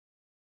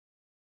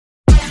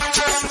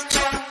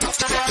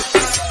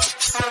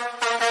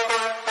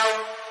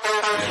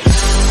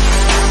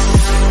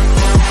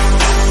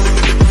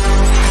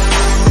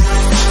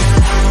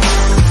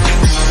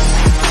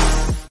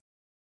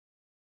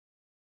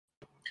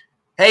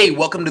Hey,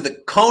 welcome to the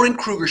Cohn and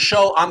Krueger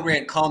show. I'm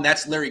Grant Cohn.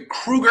 That's Larry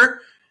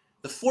Krueger.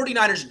 The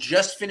 49ers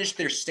just finished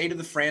their State of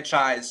the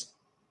Franchise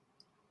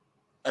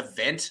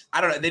event. I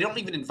don't know. They don't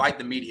even invite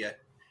the media.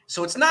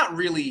 So it's not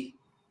really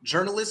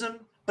journalism,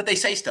 but they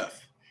say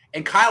stuff.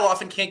 And Kyle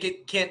often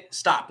can't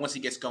stop once he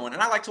gets going.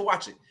 And I like to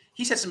watch it.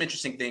 He said some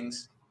interesting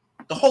things.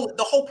 The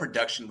whole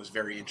production was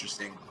very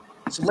interesting.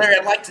 So Larry,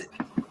 I'd like to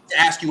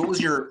ask you, what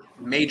was your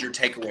major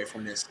takeaway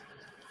from this event?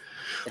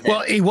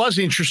 Well, it was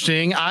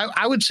interesting.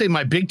 I would say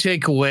my big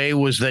takeaway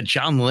was that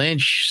John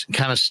Lynch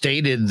kind of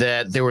stated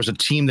that there was a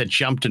team that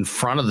jumped in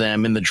front of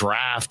them in the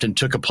draft and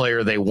took a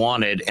player they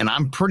wanted. And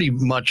I'm pretty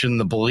much in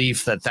the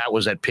belief that that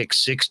was at pick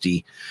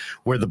 60,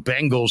 where the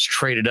Bengals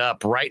traded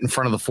up right in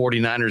front of the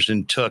 49ers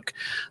and took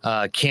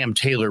Cam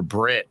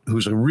Taylor-Britt,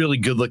 who's a really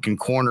good-looking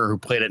corner who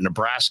played at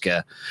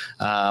Nebraska.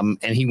 And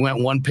he went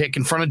one pick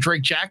in front of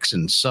Drake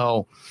Jackson.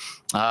 So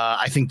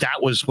I think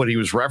that was what he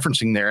was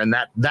referencing there. And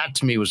that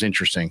to me was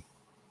interesting.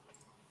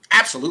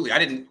 Absolutely. I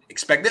didn't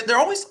expect that.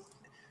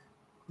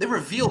 They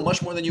reveal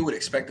much more than you would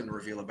expect them to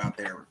reveal about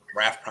their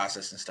draft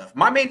process and stuff.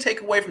 My main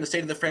takeaway from the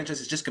State of the Franchise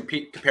is just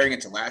comparing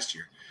it to last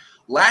year.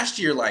 Last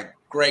year, like,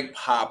 Greg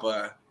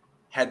Papa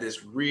had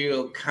this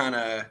real kind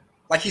of,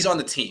 like, he's on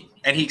the team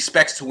and he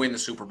expects to win the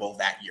Super Bowl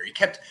that year.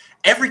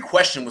 Every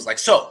question was like,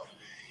 so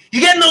you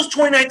getting those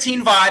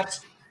 2019 vibes?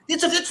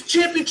 It's a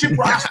championship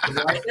roster,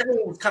 right?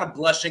 Everyone was kind of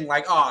blushing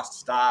like, oh,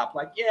 stop.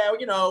 Like, yeah,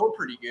 we're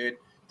pretty good.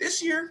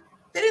 This year,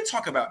 they didn't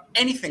talk about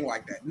anything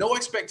like that. No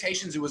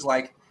expectations. It was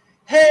like,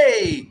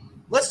 hey,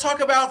 let's talk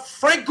about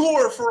Frank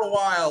Gore for a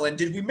while. And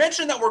did we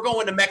mention that we're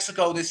going to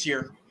Mexico this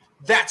year?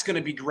 That's going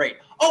to be great.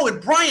 Oh, and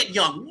Bryant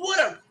Young, what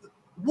a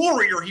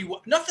warrior he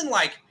was. Nothing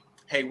like,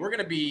 hey, we're going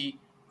to be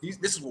 –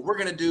 this is what we're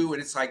going to do.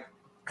 And it's like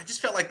I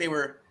just felt like they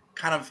were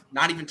kind of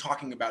not even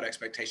talking about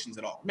expectations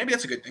at all. Maybe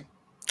that's a good thing.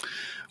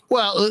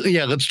 Well,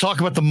 yeah, let's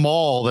talk about the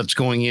mall that's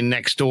going in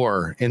next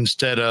door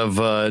instead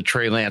of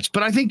Trey Lance.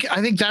 But I think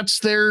that's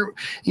they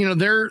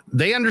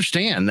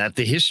understand that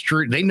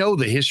they know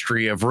the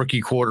history of rookie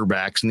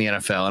quarterbacks in the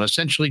NFL, and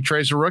essentially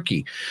Trey's a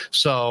rookie.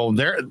 So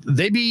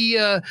they'd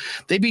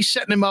be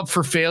setting him up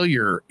for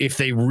failure if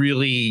they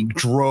really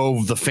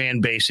drove the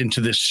fan base into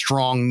this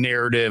strong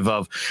narrative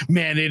of,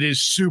 man, it is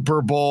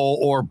Super Bowl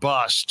or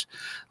bust.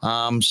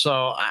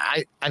 So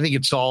I think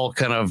it's all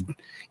kind of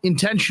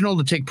intentional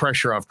to take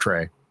pressure off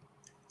Trey.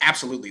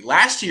 Absolutely.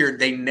 Last year,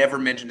 they never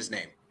mentioned his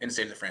name in the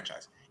State of the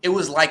Franchise. It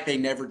was like they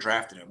never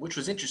drafted him, which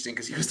was interesting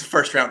because he was the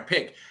first-round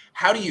pick.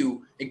 How do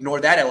you ignore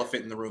that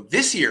elephant in the room?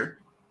 This year,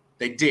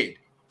 they did.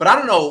 But I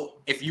don't know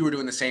if you were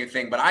doing the same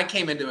thing, but I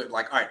came into it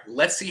like, all right,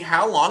 let's see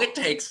how long it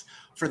takes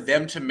for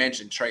them to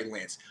mention Trey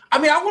Lance. I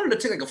mean, I wanted to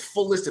take like a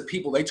full list of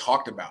people they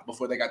talked about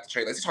before they got to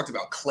Trey Lance. They talked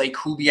about Clay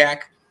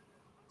Kubiak,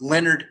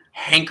 Leonard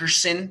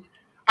Hankerson.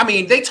 I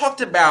mean, they talked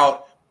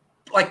about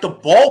like the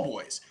ball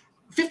boys.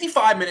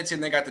 55 minutes in,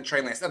 they got to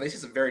Trey Lance. Now, they say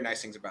some very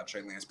nice things about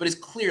Trey Lance, but it's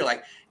clear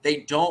like they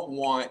don't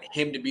want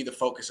him to be the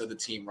focus of the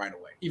team right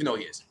away, even though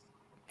he is.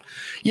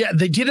 Yeah,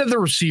 they did have the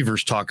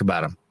receivers talk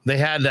about him. They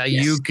had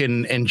Ayuk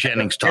and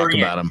Jennings talk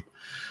about him.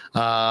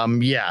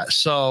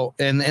 So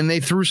and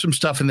they threw some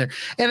stuff in there,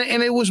 and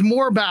it was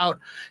more about,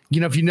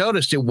 if you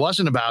noticed, it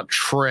wasn't about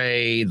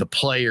Trey the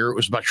player, it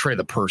was about Trey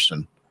the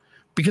person.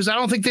 Because I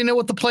don't think they know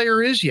what the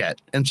player is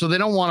yet, and so they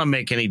don't want to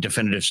make any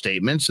definitive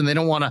statements, and they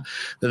don't want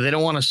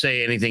to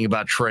say anything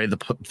about Trey the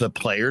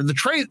player.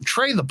 Trey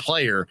the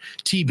player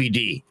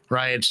TBD,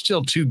 right? It's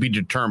still to be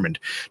determined.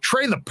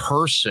 Trey the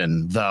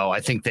person, though,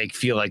 I think they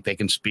feel like they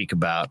can speak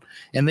about,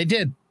 and they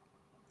did.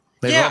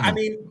 I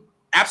mean,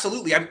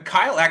 absolutely.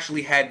 Kyle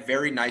actually had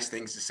very nice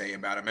things to say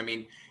about him. I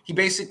mean, he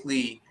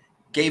basically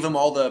gave him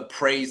all the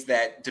praise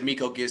that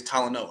D'Amico gives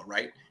Talanoa,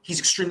 right? He's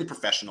extremely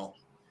professional.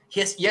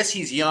 Yes,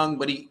 he's young,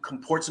 but he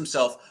comports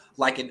himself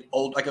like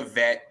a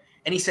vet.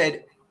 And he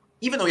said,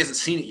 even though he hasn't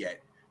seen it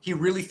yet, he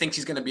really thinks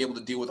he's going to be able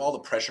to deal with all the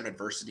pressure and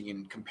adversity,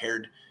 and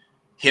compared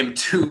him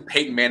to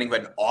Peyton Manning, who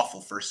had an awful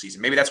first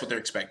season. Maybe that's what they're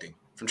expecting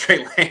from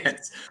Trey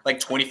Lance,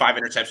 like 25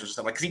 interceptions or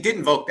something. Because he did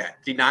invoke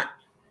that. Did he not?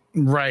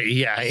 Right.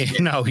 Yeah.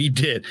 No, he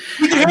did.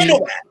 He can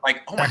handle that.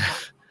 Like, oh my God.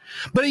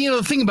 But,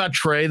 the thing about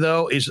Trey,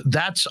 though, is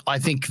I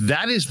think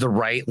that is the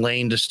right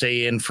lane to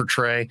stay in for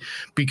Trey,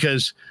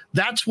 because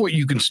that's what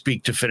you can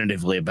speak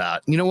definitively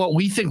about. You know what?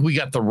 We think we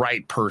got the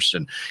right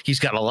person. He's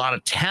got a lot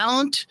of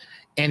talent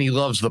and he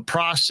loves the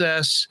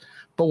process,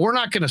 but we're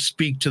not going to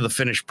speak to the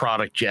finished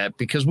product yet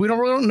because we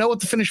don't know what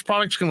the finished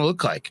product's going to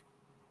look like.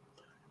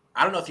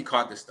 I don't know if you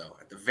caught this, though.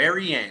 At the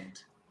very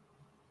end,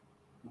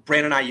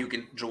 Brandon Ayuk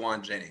and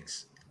Juwan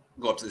Jennings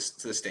go up to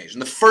the stage.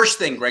 And the first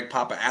thing Greg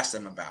Papa asked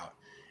them about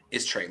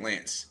is Trey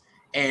Lance.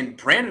 And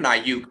Brandon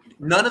Ayuk,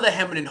 none of the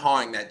hemming and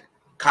hawing that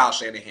Kyle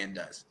Shanahan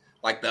does.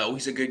 Like,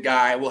 he's a good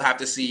guy, we'll have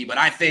to see, but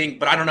I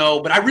don't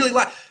know, but I really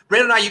like –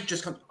 Brandon Ayuk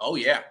just comes, oh,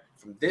 yeah,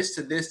 from this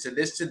to this to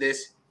this to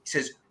this. He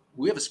says,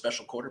 we have a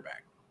special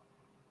quarterback.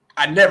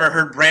 I never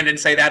heard Brandon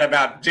say that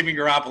about Jimmy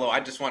Garoppolo. I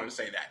just wanted to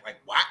say that. Like,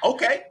 wow,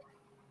 okay.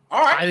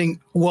 All right. I think,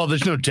 well,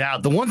 there's no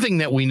doubt. The one thing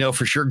that we know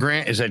for sure,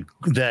 Grant, is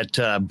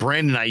that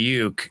Brandon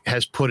Ayuk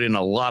has put in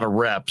a lot of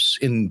reps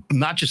in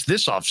not just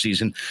this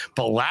offseason,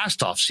 but last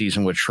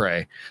offseason with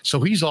Trey.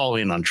 So he's all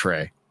in on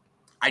Trey.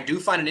 I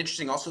do find it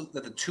interesting also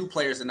that the two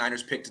players the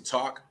Niners picked to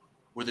talk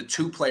were the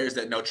two players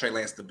that know Trey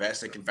Lance the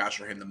best and can vouch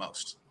for him the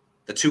most.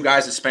 The two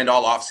guys that spend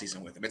all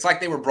offseason with him. It's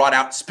like they were brought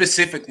out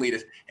specifically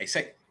to, hey,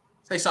 say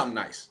something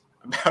nice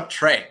about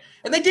Trey.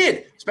 And they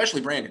did,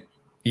 especially Brandon.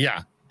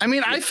 Yeah. I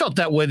mean, I felt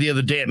that way the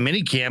other day at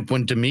minicamp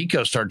when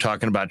D'Amico started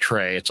talking about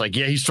Trey. It's like,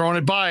 yeah, he's throwing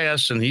it by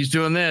us and he's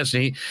doing this.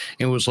 And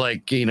it was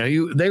like, they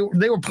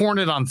were pouring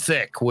it on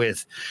thick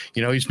with,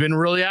 he's been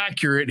really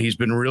accurate. He's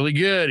been really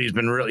good. He's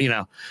been really,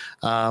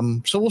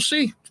 so we'll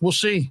see. We'll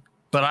see.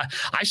 But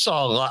I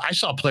saw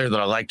a player that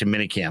I liked in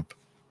minicamp.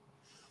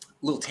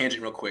 Little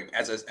tangent real quick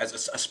as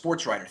a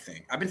sports writer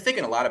thing. I've been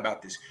thinking a lot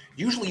about this.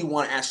 Usually you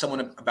want to ask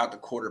someone about the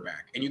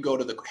quarterback and you go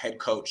to the head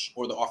coach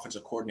or the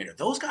offensive coordinator.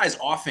 Those guys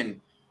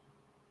often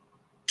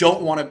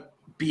don't want to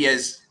be they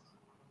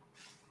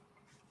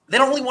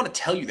don't really want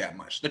to tell you that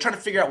much. They're trying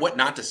to figure out what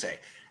not to say.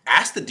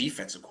 Ask the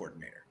defensive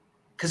coordinator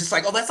because it's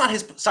like, oh, that's not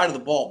his side of the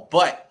ball.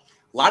 But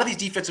a lot of these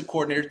defensive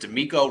coordinators,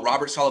 D'Amico,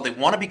 Robert Saleh, they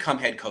want to become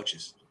head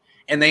coaches.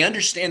 And they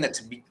understand that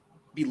to be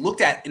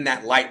looked at in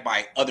that light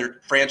by other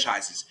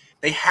franchises,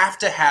 they have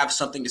to have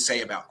something to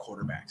say about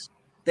quarterbacks.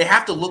 They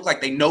have to look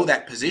like they know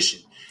that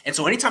position. And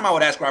so anytime I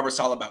would ask Robert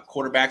Saleh about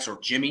quarterbacks or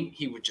Jimmy,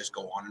 he would just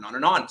go on and on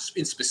and on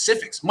in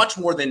specifics, much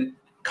more than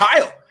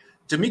Kyle.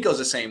 D'Amico's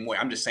the same way.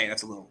 I'm just saying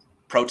that's a little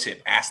pro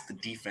tip. Ask the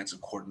defensive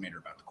coordinator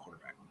about the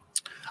quarterback.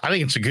 I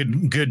think it's a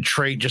good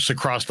trait just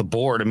across the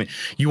board. I mean,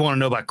 you want to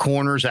know about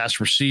corners, ask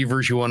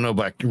receivers. You want to know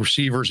about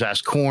receivers,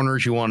 ask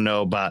corners. You want to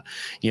know about,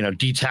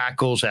 D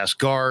tackles, ask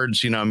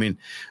guards.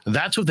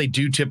 That's what they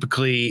do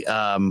typically,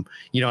 at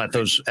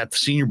the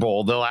Senior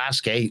Bowl. They'll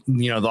ask, the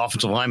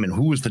offensive lineman,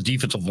 who was the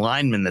defensive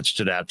lineman that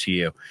stood out to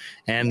you?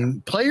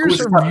 And players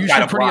are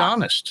usually pretty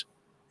honest.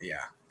 Yeah,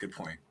 good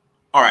point.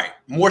 All right,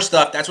 more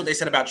stuff. That's what they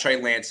said about Trey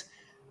Lance.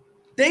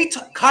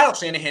 Kyle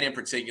Shanahan in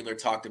particular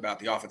talked about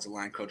the offensive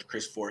line coach,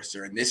 Chris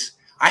Forrester, and this,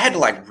 I had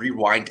to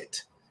rewind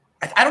it.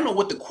 I don't know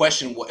what the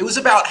question was. It was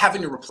about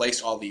having to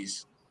replace all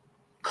these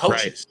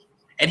coaches. Right.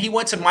 And he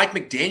went to Mike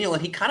McDaniel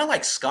and he kind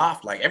of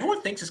scoffed.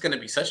 Everyone thinks it's going to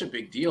be such a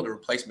big deal to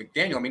replace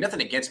McDaniel. I mean,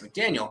 nothing against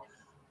McDaniel.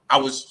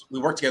 We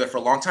worked together for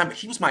a long time, but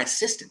he was my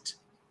assistant.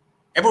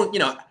 Everyone,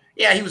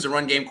 he was a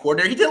run game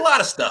coordinator. He did a lot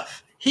of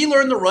stuff. He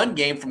learned the run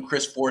game from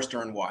Chris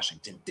Forrester in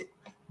Washington.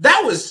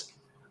 I was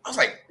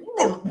like,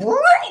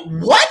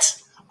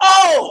 what?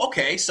 Oh,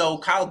 okay. So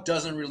Kyle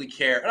doesn't really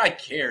care. He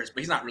cares,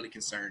 but he's not really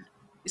concerned.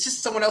 It's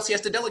just someone else he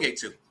has to delegate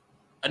to,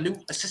 a new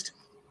assistant.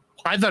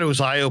 I thought it was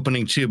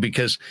eye-opening too,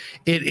 because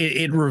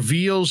it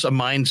reveals a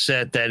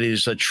mindset that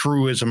is a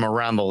truism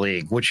around the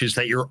league, which is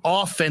that your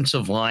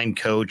offensive line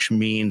coach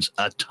means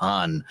a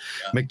ton.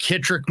 Yeah.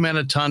 McKittrick meant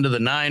a ton to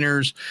the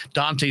Niners.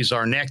 Dante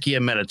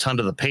Zarnecchia meant a ton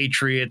to the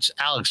Patriots.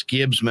 Alex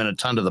Gibbs meant a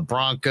ton to the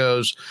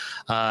Broncos.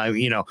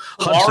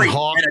 Hudson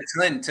Hawk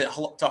meant a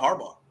ton to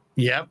Harbaugh.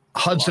 Yep.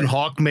 Hudson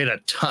Hawk made a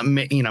ton,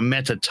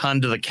 meant a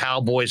ton to the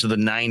Cowboys of the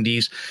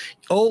 90s.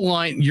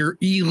 O-line, your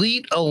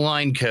elite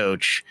O-line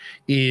coach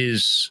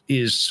is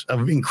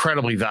an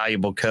incredibly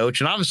valuable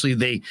coach. And obviously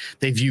they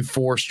view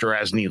Forster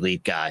as an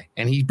elite guy.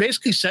 And he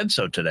basically said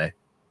so today.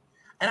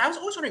 And I was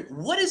always wondering,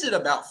 what is it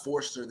about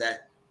Forster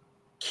that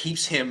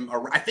keeps him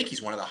 – I think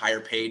he's one of the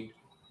higher paid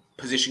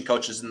position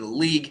coaches in the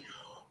league.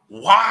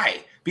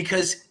 Why?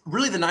 Because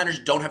really the Niners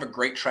don't have a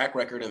great track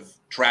record of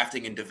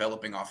drafting and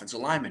developing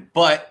offensive linemen.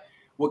 But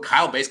what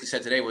Kyle basically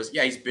said today was,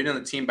 he's been on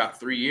the team about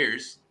 3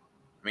 years.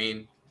 I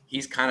mean,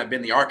 he's kind of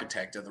been the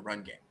architect of the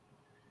run game.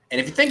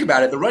 And if you think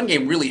about it, the run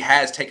game really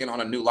has taken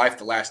on a new life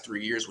the last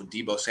 3 years when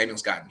Deebo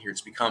Samuel's gotten here.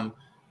 It's become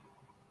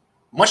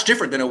much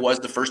different than it was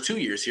the first 2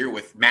 years here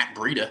with Matt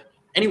Breida.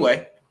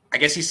 Anyway, I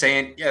guess he's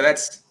saying,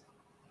 that's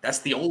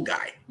the old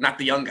guy, not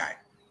the young guy.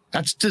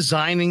 That's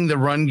designing the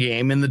run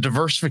game and the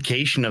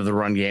diversification of the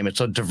run game.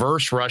 It's a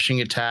diverse rushing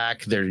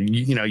attack. They're,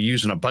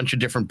 using a bunch of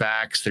different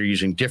backs. They're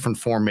using different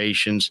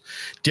formations,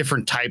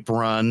 different type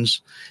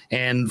runs.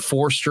 And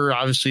Forster,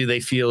 obviously, they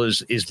feel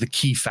is the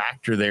key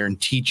factor there in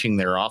teaching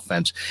their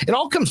offense. It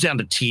all comes down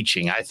to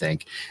teaching, I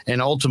think.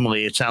 And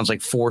ultimately, it sounds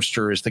like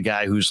Forster is the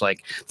guy who's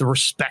the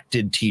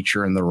respected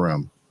teacher in the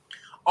room.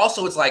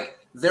 Also, it's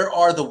there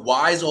are the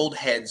wise old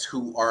heads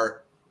who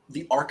are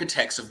the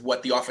architects of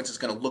what the offense is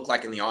going to look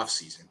like in the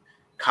offseason.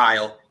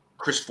 Kyle,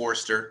 Chris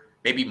Forster,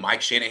 maybe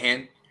Mike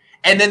Shanahan.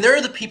 And then there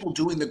are the people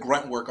doing the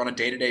grunt work on a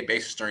day-to-day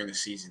basis during the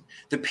season.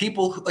 The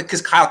people,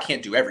 because Kyle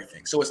can't do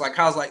everything. So it's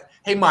Kyle's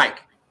hey,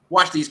 Mike,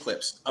 watch these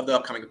clips of the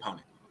upcoming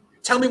opponent.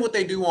 Tell me what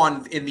they do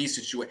in these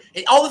situations.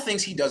 All the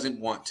things he doesn't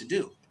want to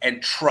do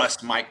and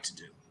trust Mike to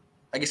do.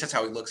 I guess that's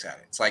how he looks at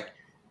it. It's I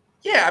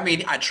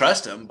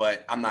trust him,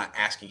 but I'm not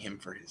asking him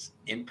for his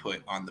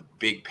input on the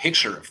big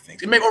picture of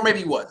things. Or maybe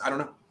he was. I don't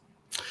know.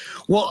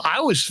 Well, I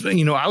was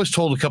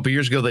told a couple of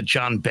years ago that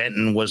John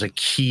Benton was a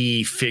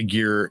key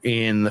figure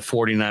in the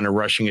 49er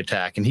rushing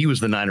attack, and he was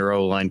the Niner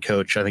O-line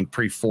coach, I think,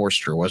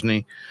 pre-Forster, wasn't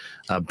he?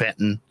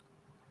 Benton.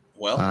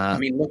 Well, I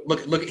mean,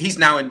 look. He's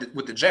now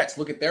with the Jets.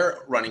 Look at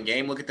their running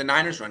game. Look at the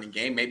Niners' running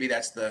game. Maybe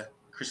that's the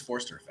Chris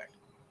Forster effect.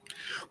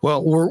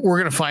 Well, we're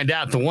going to find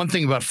out. The one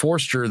thing about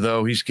Forster,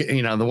 though,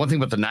 the one thing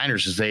about the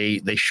Niners is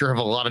they sure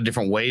have a lot of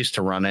different ways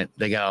to run it.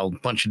 They got a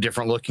bunch of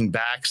different looking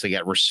backs. They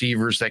got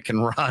receivers that can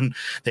run.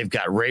 They've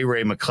got Ray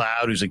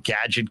McLeod, who's a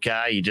gadget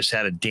guy. You just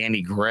had a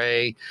Danny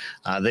Gray.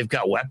 They've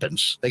got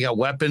weapons.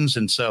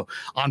 And so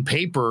on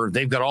paper,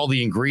 they've got all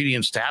the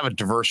ingredients to have a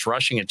diverse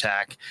rushing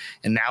attack.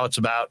 And now it's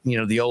about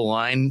the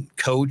O-line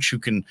coach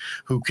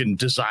who can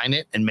design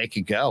it and make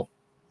it go.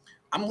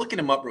 I'm looking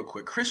him up real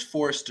quick. Chris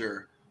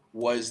Forster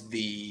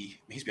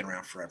he's been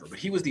around forever, but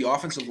he was the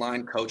offensive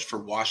line coach for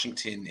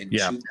Washington in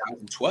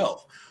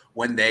 2012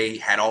 when they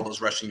had all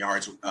those rushing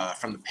yards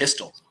from the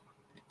pistol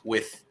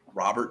with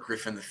Robert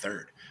Griffin III.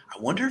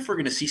 I wonder if we're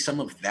going to see some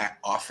of that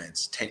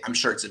offense. I'm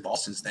sure it's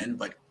evolved since then,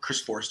 but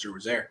Chris Forster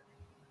was there.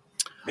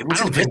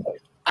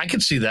 I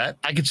could see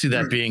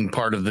that. Being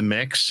part of the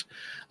mix.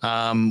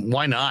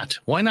 Why not?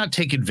 Why not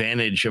take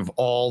advantage of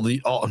all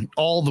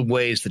the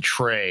ways that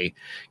Trey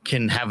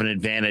can have an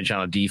advantage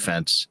on a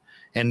defense?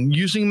 And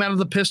using him out of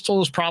the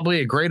pistol is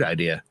probably a great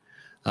idea.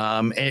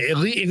 At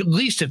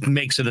least it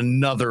makes it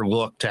another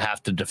look to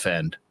have to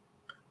defend.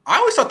 I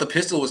always thought the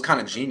pistol was kind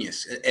of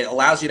genius. It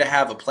allows you to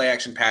have a play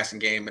action passing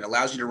game. It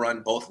allows you to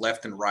run both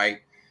left and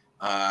right.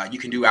 You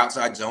can do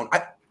outside zone.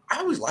 I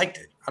always liked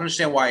it. I don't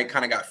understand why it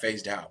kind of got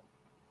phased out.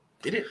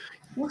 Did it?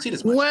 I don't see it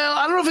as much. Well,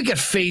 I don't know if it got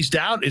phased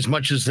out as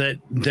much as that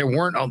there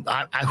weren't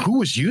who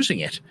was using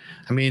it.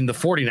 I mean, the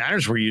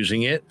 49ers were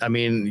using it. I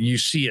mean, you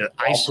see an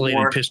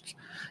isolated pistol.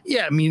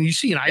 Yeah, I mean, you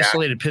see an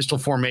isolated pistol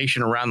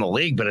formation around the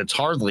league, but it's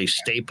hardly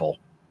staple.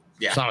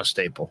 Yeah. It's not a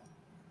staple.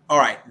 All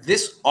right.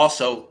 This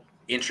also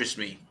interests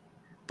me.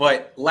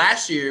 But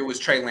last year it was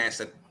Trey Lance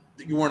that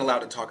you weren't allowed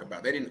to talk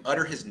about. They didn't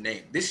utter his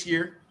name. This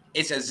year,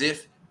 it's as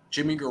if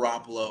Jimmy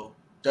Garoppolo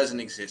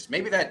doesn't exist.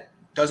 Maybe that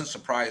doesn't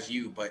surprise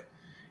you, but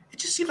it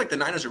just seems like the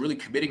Niners are really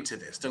committing to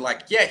this. They're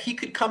like, yeah, he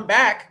could come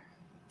back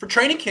for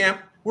training camp.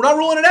 We're not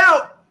ruling it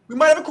out. We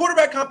might have a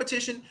quarterback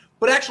competition.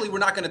 But actually, we're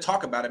not going to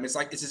talk about him. It's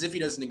as if he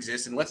doesn't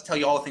exist, and let's tell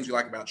you all the things we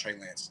like about Trey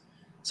Lance.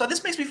 So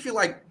this makes me feel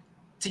like,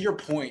 to your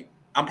point,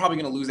 I'm probably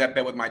going to lose that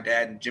bet with my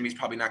dad, and Jimmy's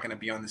probably not going to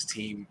be on this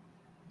team.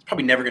 He's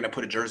probably never going to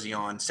put a jersey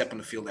on, step on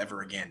the field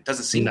ever again.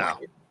 Doesn't seem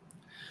like it.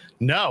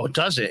 No, it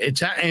doesn't.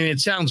 It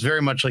sounds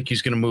very much like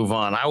he's going to move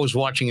on. I was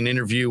watching an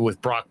interview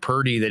with Brock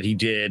Purdy that he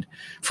did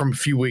from a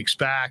few weeks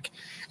back,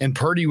 and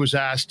Purdy was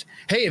asked,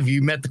 "Hey, have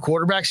you met the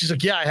quarterbacks?" He's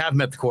like, "Yeah, I have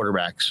met the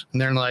quarterbacks."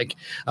 And they're like,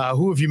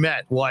 "Who have you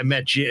met?" "Well, I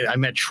met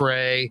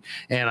Trey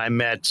and I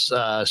met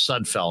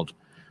Sudfeld."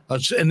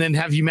 And then,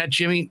 "Have you met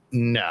Jimmy?"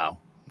 No,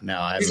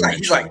 I haven't.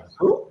 He's like,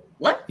 who?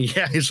 What?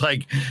 Yeah, he's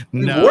like,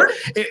 no.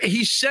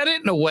 He said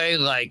it in a way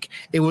like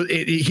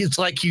it's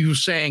like he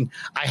was saying,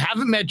 "I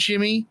haven't met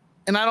Jimmy.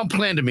 And I don't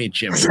plan to meet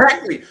Jimmy."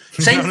 Exactly.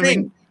 Same thing. I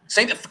mean?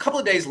 Same. A couple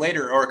of days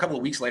later or a couple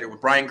of weeks later with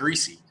Brian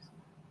Greasy.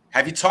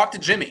 Have you talked to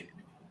Jimmy?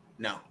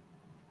 No.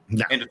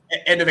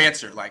 End of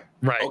answer. Like,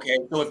 right. Okay.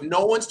 So if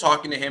no one's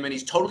talking to him and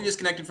he's totally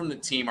disconnected from the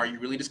team, are you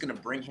really just going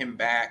to bring him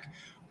back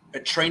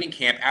at training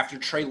camp after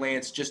Trey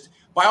Lance just,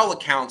 by all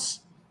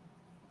accounts,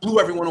 blew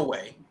everyone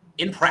away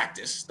in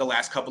practice the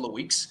last couple of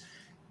weeks?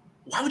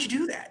 Why would you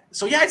do that?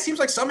 So, yeah, it seems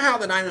like somehow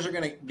the Niners are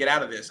going to get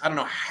out of this. I don't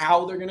know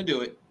how they're going to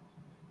do it.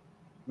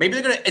 Maybe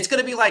it's going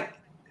to be like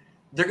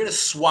they're going to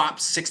swap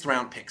 6th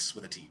round picks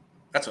with a team.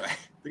 That's what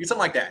something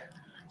like that.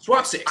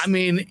 Swap 6. I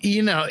mean,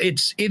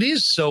 it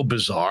is so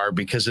bizarre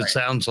because it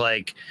sounds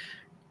like,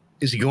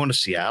 is he going to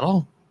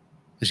Seattle?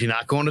 Is he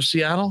not going to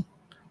Seattle?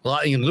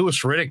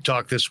 Louis Riddick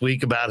talked this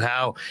week about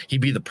how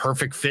he'd be the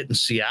perfect fit in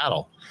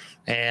Seattle.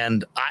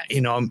 And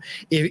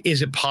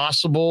is it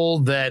possible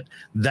that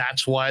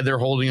that's why they're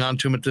holding on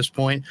to him at this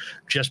point,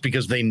 just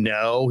because they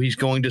know he's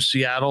going to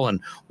Seattle? And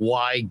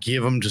why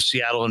give him to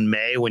Seattle in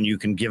May when you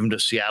can give him to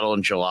Seattle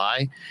in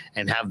July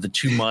and have the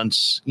 2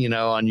 months,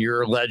 on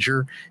your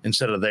ledger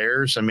instead of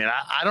theirs? I mean,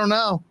 I don't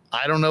know.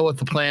 I don't know what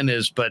the plan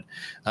is, but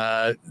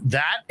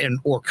that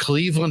or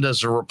Cleveland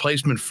as a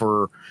replacement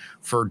for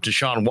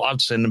Deshaun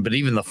Watson, but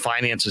even the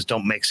finances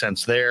don't make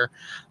sense there.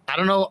 I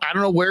don't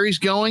know where he's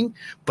going,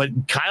 but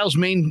Kyle's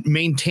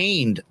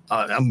maintained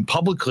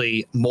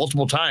publicly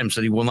multiple times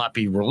that he will not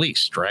be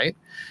released, right?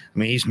 I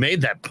mean, he's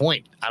made that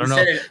point. I don't know.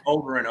 He said it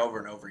over and over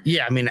and over again.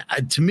 Yeah, I mean,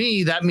 to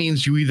me, that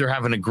means you either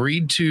have an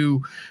agreed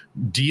to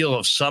deal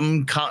of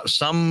some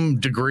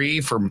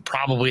degree for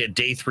probably a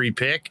day 3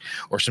 pick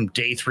or some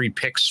day 3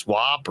 pick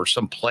swap or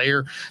some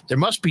player. There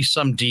must be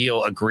some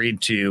deal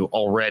agreed to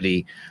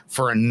already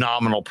for a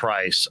nominal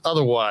price.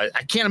 Otherwise,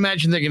 I can't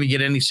imagine they're going to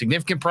get any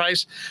significant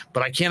price,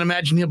 but I can't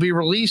imagine he'll be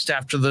released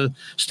after the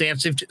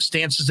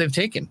stances they've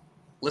taken.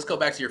 Let's go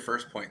back to your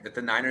first point that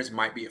the Niners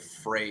might be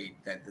afraid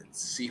that the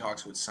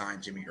Seahawks would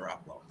sign Jimmy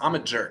Garoppolo. I'm a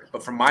jerk,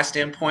 but from my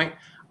standpoint,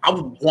 I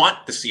would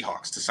want the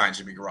Seahawks to sign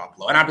Jimmy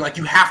Garoppolo. And I'd be like,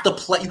 you have to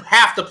play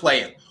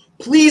him.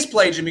 Please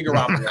play Jimmy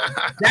Garoppolo.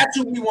 That's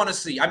who we want to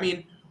see. I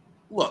mean,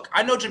 look,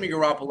 I know Jimmy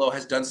Garoppolo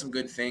has done some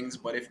good things,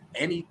 but if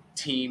any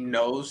team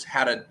knows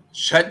how to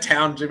shut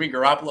down Jimmy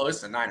Garoppolo,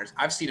 it's the Niners.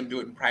 I've seen him do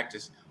it in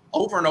practice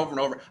over and over and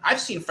over. I've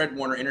seen Fred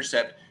Warner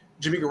intercept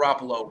Jimmy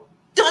Garoppolo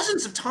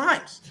dozens of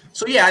times.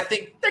 So, yeah, I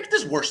think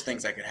there's worse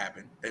things that could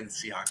happen than the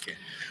Seahawks can.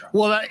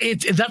 Well,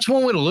 that's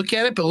one way to look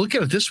at it, but look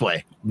at it this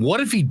way.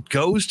 What if he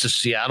goes to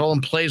Seattle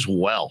and plays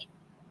well?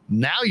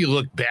 Now you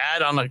look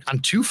bad on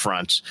two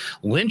fronts.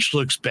 Lynch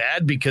looks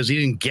bad because he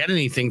didn't get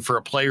anything for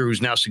a player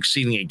who's now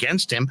succeeding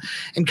against him.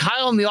 And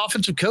Kyle and the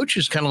offensive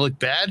coaches kind of look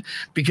bad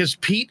because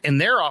Pete and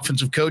their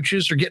offensive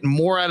coaches are getting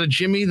more out of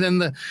Jimmy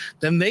than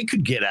they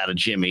could get out of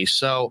Jimmy.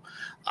 So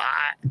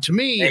to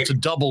me, it's a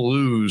double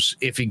lose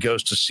if he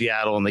goes to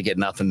Seattle and they get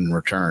nothing in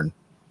return.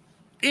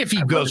 If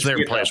he goes there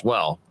and plays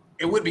well.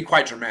 It would be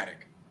quite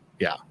dramatic.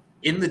 Yeah.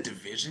 In the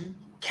division,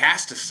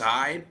 cast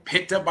aside,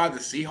 picked up by the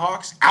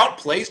Seahawks,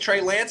 outplays Trey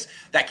Lance,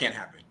 that can't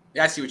happen.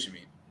 Yeah, I see what you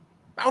mean.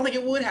 I don't think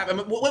it would happen.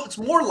 I mean, what's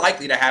more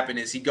likely to happen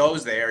is he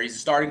goes there, he's a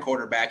starting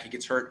quarterback, he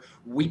gets hurt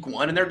week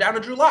 1, and they're down to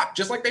Drew Lock,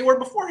 just like they were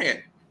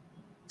beforehand.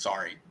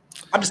 Sorry.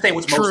 I'm just saying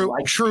what's most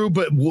likely. True,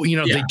 but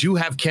they do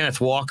have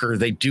Kenneth Walker.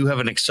 They do have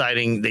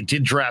they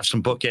did draft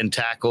some bookend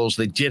tackles.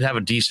 They did have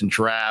a decent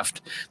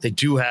draft. They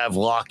do have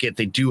Lockett.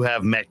 They do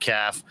have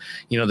Metcalf.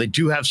 They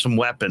do have some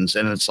weapons.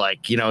 And it's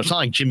like, it's not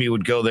like Jimmy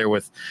would go there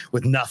with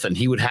nothing.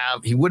 He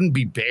wouldn't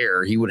be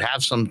bare. He would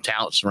have some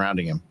talent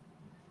surrounding him.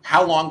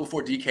 How long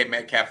before DK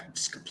Metcalf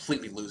just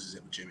completely loses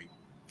it with Jimmy?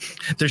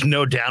 There's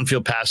no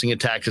downfield passing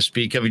attack to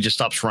speak of. He just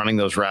stops running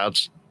those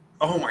routes.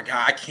 Oh, my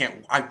God,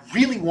 I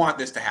really want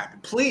this to happen.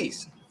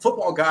 Please,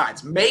 football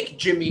gods, make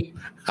Jimmy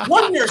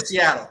 1 year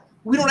Seattle.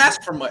 We don't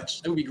ask for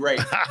much. It would be great.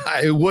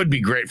 It would be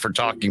great for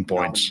talking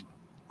points.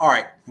 All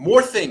right,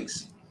 more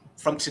things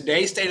from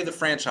today's State of the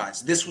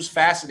Franchise. This was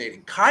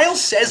fascinating. Kyle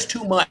says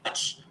too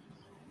much.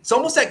 It's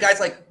almost that guy's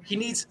like he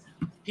needs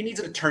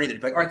an attorney to be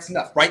like, all right, it's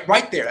enough.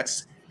 Right there.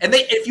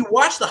 If you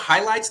watch the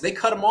highlights, they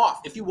cut him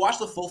off. If you watch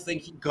the full thing,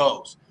 he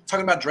goes.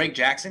 Talking about Drake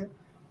Jackson,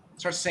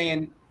 starts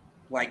saying,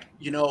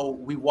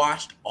 we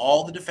watched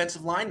all the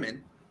defensive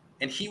linemen,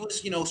 and he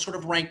was, sort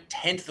of ranked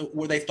 10th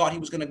where they thought he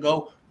was going to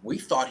go. We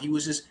thought he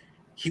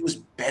was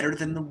better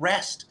than the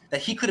rest,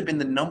 that he could have been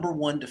the number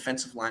 1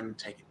 defensive lineman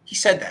taken. He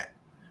said that,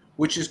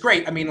 which is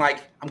great. I mean,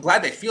 I'm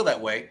glad they feel that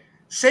way.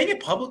 Saying it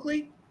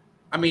publicly,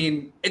 I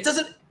mean, it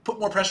doesn't put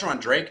more pressure on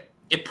Drake.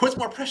 It puts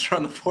more pressure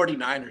on the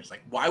 49ers.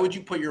 Like, why would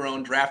you put your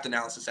own draft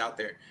analysis out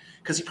there?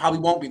 Because he probably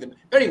won't be the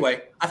 – but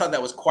anyway, I thought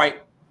that was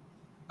quite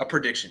a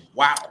prediction.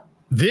 Wow.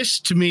 This,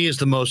 to me, is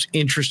the most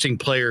interesting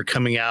player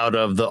coming out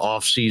of the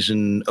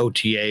offseason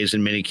OTAs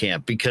and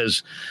minicamp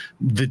because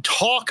the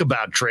talk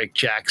about Drake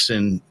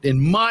Jackson, in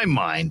my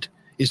mind,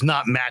 is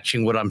not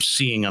matching what I'm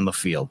seeing on the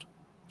field.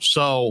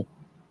 So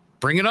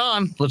bring it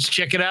on. Let's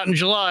check it out in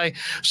July.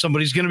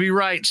 Somebody's going to be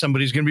right.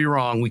 Somebody's going to be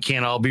wrong. We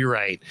can't all be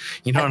right.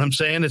 You know what I'm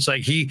saying? It's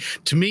like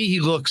to me,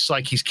 he looks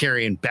like he's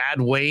carrying bad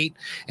weight,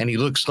 and he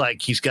looks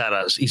like he's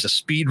a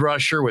speed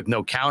rusher with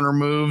no counter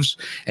moves.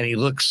 And he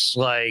looks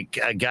like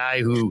a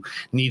guy who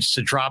needs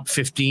to drop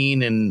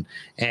 15 and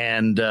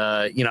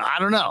I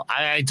don't know.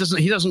 He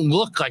doesn't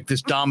look like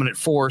this dominant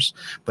force,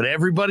 but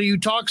everybody who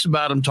talks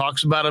about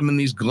him in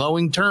these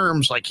glowing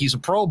terms, like he's a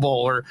Pro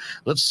Bowler.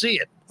 Let's see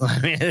it.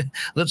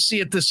 Let's see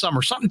it this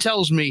summer. Something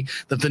tells me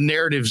that the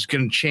narrative is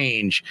going to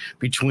change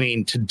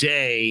between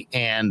today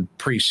and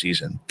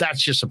preseason.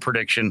 That's just a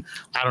prediction.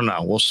 I don't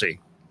know. We'll see.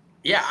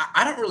 Yeah,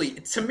 I don't really.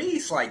 To me,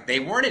 it's like they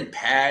weren't in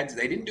pads.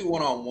 They didn't do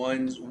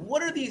one-on-ones.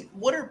 What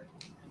are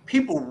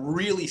people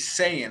really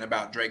saying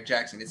about Drake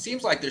Jackson? It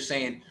seems like they're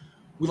saying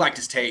we liked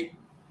his tape.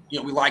 We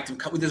liked him.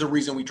 There's a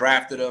reason we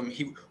drafted him.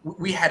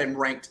 We had him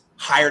ranked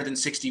higher than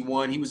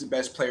 61. He was the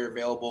best player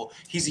available.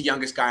 He's the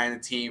youngest guy on the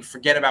team.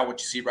 Forget about what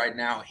you see right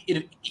now.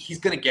 He's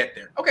going to get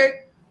there.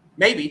 Okay,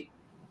 maybe.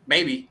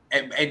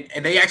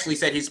 And they actually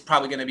said he's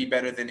probably going to be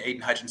better than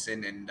Aiden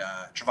Hutchinson and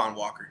Travon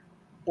Walker.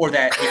 Or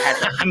that he has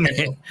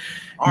that.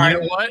 All right. You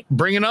know what?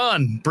 Bring it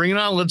on.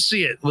 Let's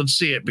see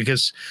it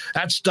because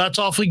that's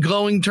awfully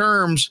glowing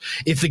terms.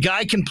 If the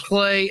guy can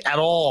play at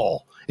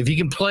all, if he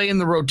can play in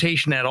the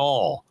rotation at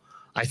all,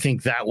 I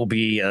think that will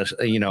be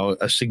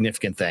a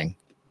significant thing.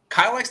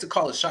 Kyle likes to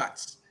call his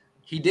shots.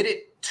 He did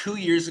it 2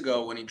 years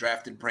ago when he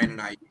drafted Brandon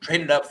Ayuk,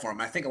 traded up for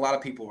him. I think a lot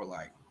of people were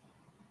like,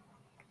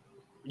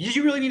 did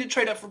you really need to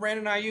trade up for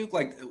Brandon Ayuk?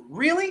 Like,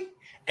 really?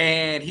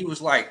 And he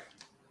was like,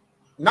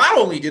 not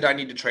only did I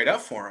need to trade up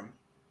for him,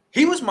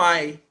 he was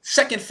my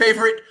second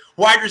favorite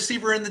wide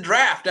receiver in the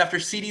draft after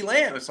CeeDee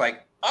Lamb. It's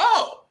like,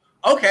 oh,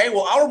 okay,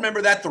 well, I'll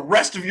remember that the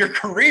rest of your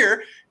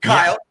career,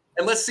 Kyle. Yeah.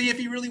 And let's see if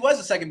he really was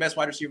the second best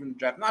wide receiver in the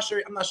draft. I'm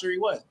not sure he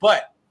was.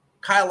 But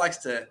Kyle likes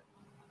to,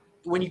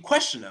 when you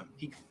question him,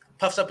 he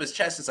puffs up his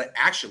chest and is like,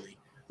 actually,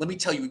 let me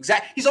tell you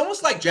exactly. He's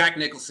almost like Jack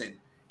Nicholson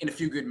in A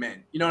Few Good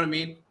Men. You know what I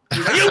mean?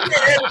 He's like, you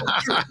right,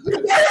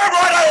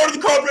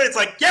 it's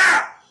like,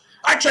 yeah,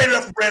 I traded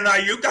up for Brandon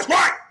Ayuk. That's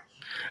right.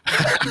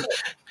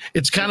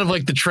 It's kind of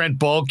like the Trent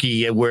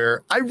Baalke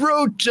where I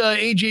wrote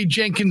A.J.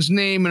 Jenkins'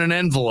 name in an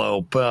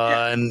envelope.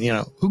 And,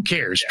 who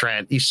cares,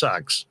 Trent? He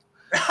sucks.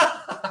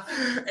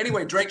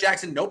 Anyway, Drake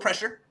Jackson, no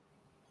pressure.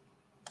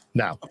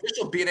 No.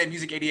 Official BNN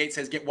Music 88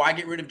 says, why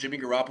get rid of Jimmy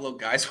Garoppolo?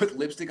 Guys with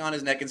lipstick on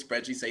his neck and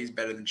spreadsheets say he's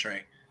better than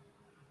Trey.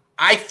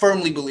 I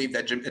firmly believe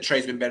that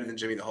Trey's been better than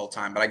Jimmy the whole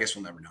time, but I guess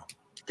we'll never know.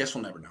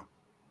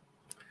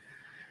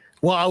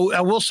 Well, I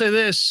will say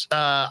this: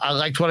 I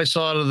liked what I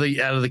saw out of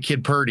the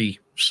kid Purdy.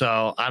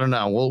 So I don't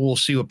know. We'll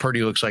see what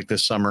Purdy looks like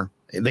this summer.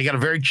 They got a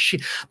very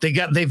cheap. They've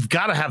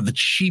got to have the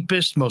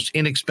cheapest, most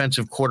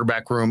inexpensive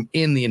quarterback room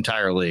in the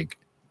entire league.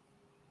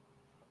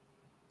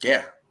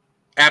 Yeah,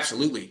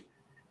 absolutely.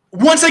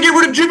 Once they get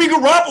rid of Jimmy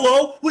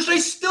Garoppolo, which they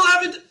still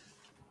haven't.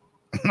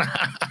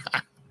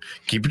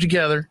 Keep it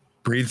together.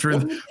 Breathe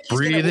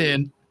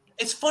in.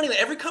 It's funny that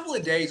every couple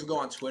of days we go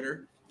on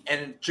Twitter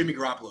and Jimmy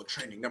Garoppolo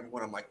trending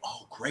 #1. I'm like,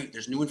 oh, great.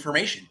 There's new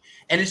information.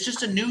 And it's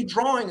just a new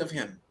drawing of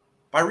him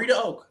by Rita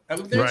Oak. I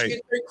mean, they're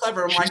getting very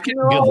clever. She's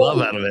getting good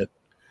love out of it.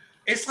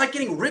 It's like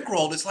getting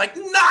rickrolled. It's like,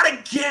 not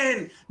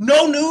again.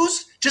 No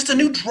news. Just a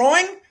new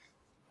drawing.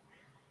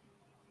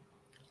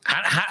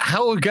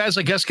 How are guys,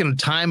 I guess, going to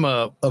time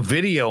a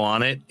video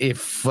on it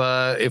if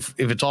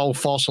it's all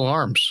false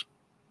alarms?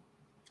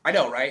 I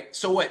know, right?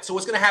 So what's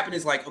going to happen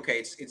is like, okay,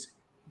 it's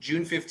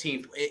June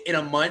 15th. In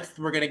a month,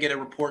 we're going to get a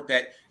report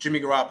that Jimmy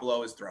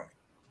Garoppolo is throwing.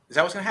 Is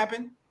that what's going to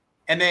happen?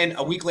 And then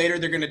a week later,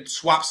 they're going to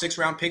swap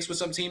 6-round picks with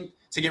some team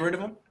to get rid of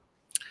him?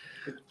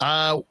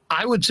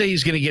 I would say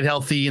he's going to get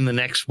healthy in the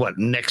next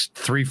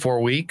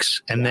 3-4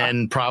 weeks, and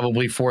then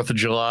probably 4th of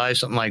July,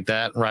 something like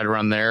that, right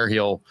around there.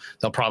 They'll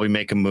probably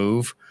make a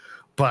move.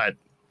 But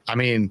I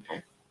mean,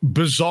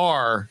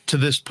 bizarre to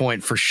this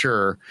point for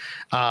sure.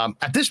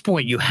 At this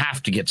point, you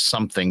have to get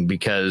something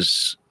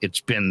because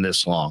it's been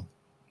this long.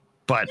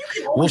 But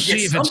we'll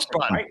see if it's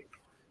fun. Right?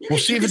 We'll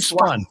see if it's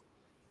fun.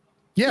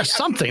 Yeah,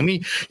 something. I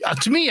mean,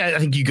 to me, I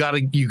think you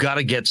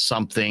gotta get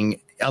something.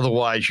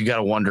 Otherwise, you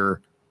gotta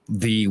wonder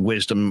the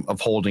wisdom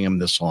of holding him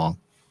this long.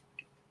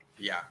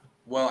 Yeah.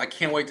 Well, I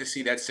can't wait to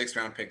see that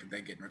 6th-round pick that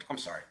they get. I'm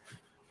sorry.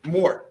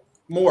 More.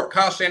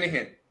 Kyle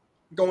Shanahan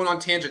going on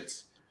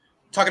tangents.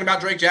 Talking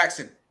about Drake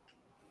Jackson.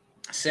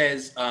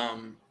 Says,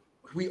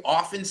 we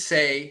often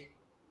say,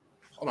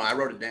 hold on, I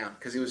wrote it down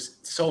because it was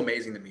so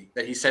amazing to me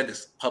that he said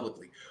this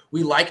publicly.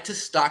 We like to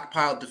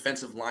stockpile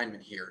defensive linemen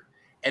here,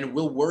 and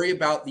we'll worry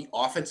about the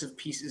offensive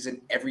pieces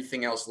and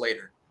everything else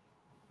later.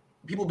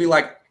 People be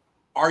like,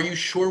 are you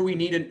sure we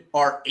need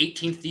our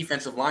 18th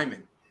defensive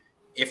lineman?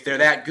 If they're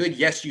that good,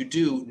 yes, you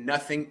do.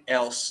 Nothing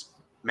else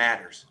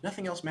matters.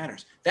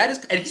 That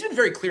is, and he's been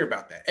very clear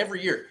about that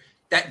every year.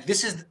 That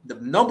this is the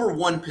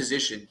 #1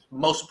 position,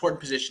 most important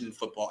position in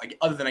football,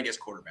 other than, I guess,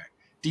 quarterback,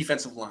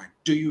 defensive line.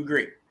 Do you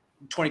agree?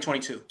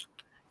 2022.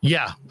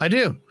 Yeah, I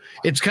do.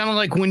 It's kind of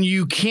like when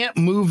you can't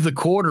move the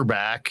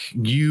quarterback,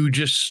 you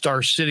just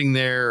start sitting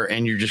there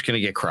and you're just going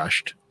to get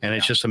crushed. And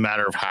it's just a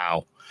matter of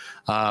how.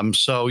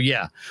 So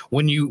yeah,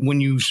 when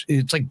you,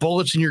 it's like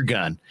bullets in your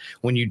gun.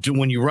 When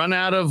you run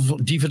out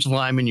of defensive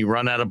linemen, you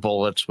run out of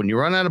bullets. When you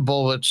run out of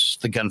bullets,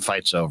 the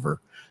gunfight's over.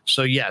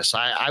 So yes,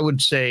 I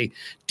would say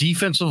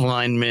defensive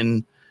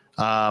linemen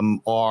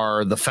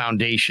are the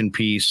foundation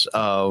piece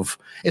of,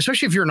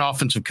 especially if you're an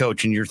offensive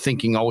coach and you're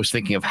always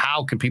thinking of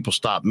how can people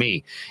stop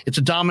me? It's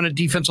a dominant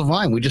defensive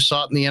line. We just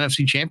saw it in the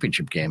NFC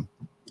Championship game.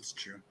 It's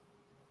true.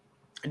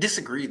 I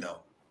disagree though.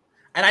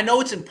 And I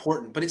know it's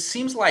important, but it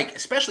seems like,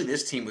 especially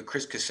this team with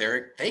Chris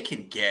Kasarik, they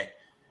can get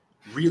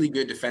really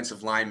good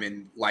defensive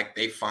linemen like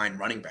they find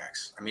running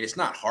backs. I mean, it's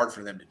not hard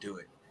for them to do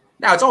it.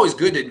 Now, it's always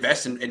good to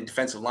invest in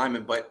defensive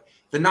linemen, but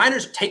the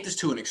Niners take this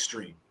to an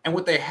extreme. And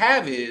what they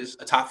have is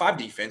a top 5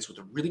 defense with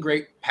a really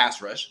great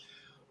pass rush,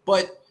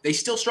 but they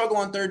still struggle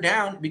on 3rd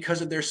down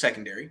because of their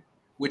secondary,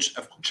 which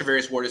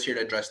Travarius Ward is here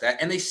to address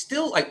that. And they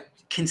still,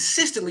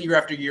 consistently year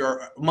after year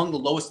are among the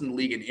lowest in the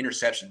league in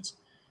interceptions.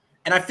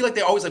 And I feel like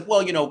they're always like,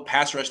 well,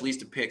 pass rush leads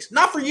to picks.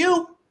 Not for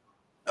you,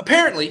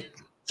 apparently.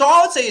 So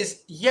all I would say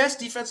is, yes,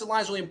 defensive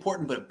line is really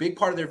important, but a big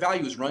part of their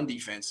value is run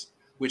defense,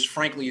 which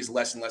frankly is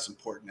less and less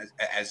important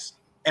as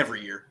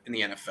every year in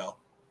the NFL.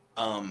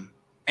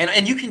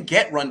 And you can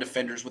get run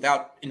defenders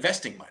without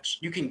investing much.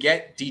 You can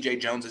get DJ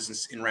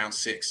Joneses in round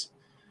 6.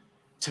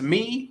 To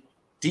me,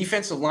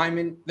 defensive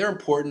linemen, they're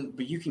important,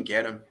 but you can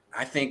get them.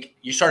 I think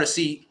you start to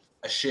see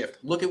a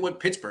shift. Look at what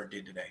Pittsburgh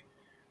did today.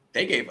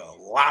 They gave a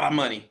lot of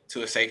money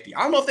to a safety.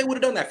 I don't know if they would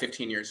have done that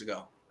 15 years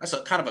ago. That's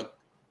a kind of an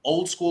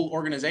old school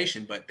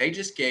organization, but they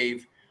just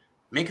gave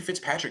Minkah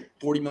Fitzpatrick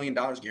 $40 million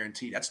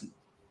guaranteed.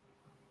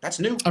 That's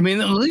new. I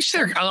mean, at least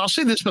I'll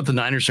say this about the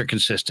Niners, are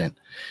consistent.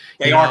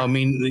 They are. I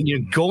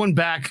mean, going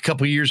back a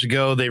couple of years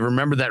ago, they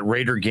remember that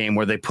Raider game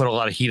where they put a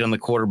lot of heat on the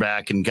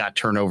quarterback and got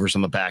turnovers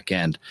on the back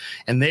end.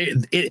 And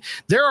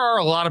there are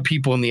a lot of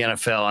people in the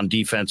NFL on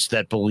defense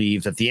that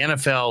believe that the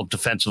NFL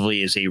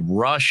defensively is a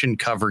rush and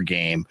cover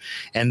game,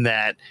 and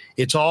that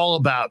it's all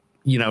about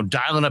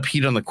dialing up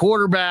heat on the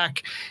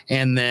quarterback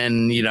and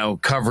then,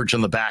 coverage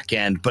on the back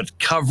end, but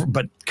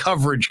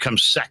coverage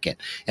comes second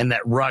and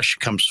that rush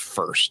comes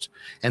first,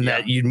 and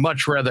that you'd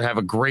much rather have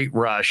a great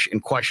rush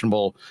and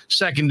questionable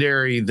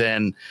secondary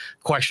than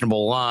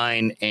questionable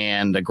line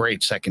and a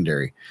great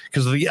secondary.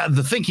 Because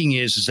the thinking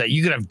is that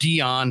you could have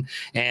Dion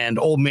and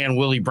old man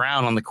Willie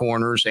Brown on the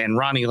corners and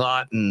Ronnie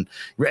Lott and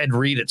Ed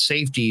Reed at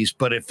safeties,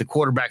 but if the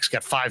quarterback's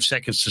got 5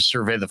 seconds to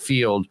survey the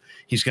field,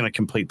 he's going to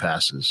complete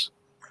passes.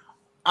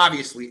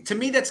 Obviously, to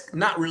me, that's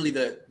not really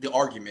the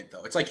argument,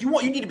 though. It's like you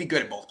need to be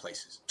good at both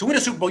places. To win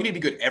a Super Bowl, you need to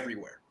be good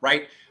everywhere,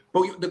 right?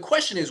 But the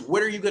question is,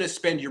 where are you going to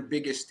spend your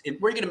biggest? Where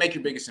are you going to make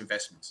your biggest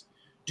investments?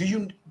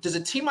 Does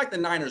a team like the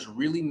Niners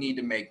really need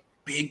to make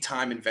big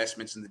time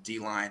investments in the D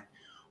line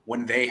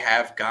when they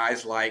have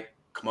guys like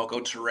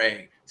Kamoko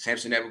Toure,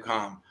 Samson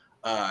Ebukam,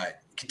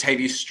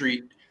 Kentavious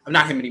Street? I'm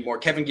not him anymore.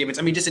 Kevin Gibbons.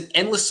 I mean, just an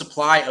endless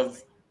supply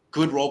of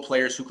good role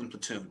players who can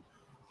platoon.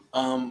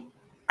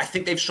 I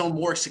think they've shown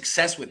more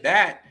success with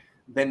that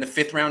than the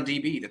 5th round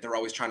DB that they're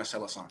always trying to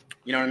sell us on.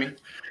 You know what I mean?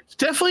 It's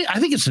definitely, I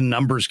think it's a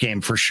numbers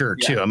game for sure,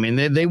 too. Yeah. I mean,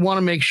 they want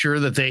to make sure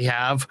that they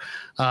have,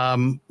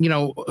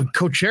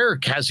 Coach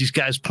Eric has these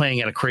guys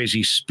playing at a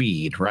crazy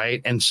speed,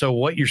 right? And so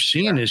what you're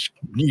seeing is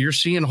you're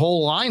seeing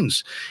whole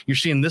lines. You're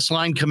seeing this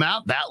line come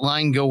out, that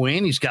line go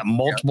in. He's got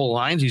multiple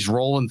lines. He's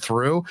rolling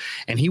through,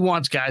 and he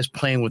wants guys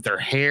playing with their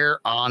hair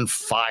on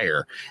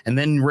fire. And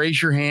then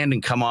raise your hand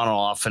and come on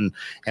off, and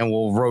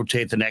we'll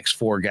rotate the next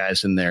 4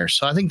 guys in there.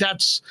 So I think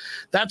that's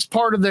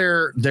part of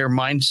their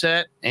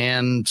mindset.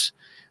 And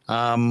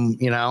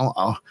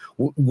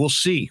we'll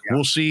see. Yeah.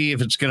 We'll see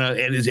if it's gonna.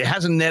 It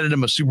hasn't netted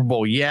them a Super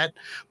Bowl yet,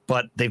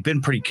 but they've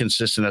been pretty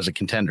consistent as a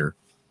contender.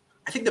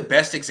 I think the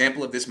best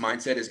example of this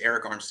mindset is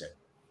Eric Armstead.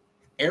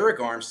 Eric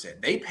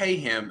Armstead, they pay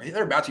him.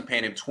 They're about to be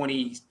paying him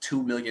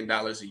 $22 million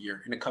a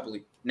year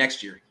in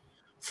next year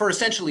for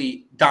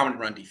essentially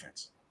dominant run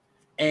defense,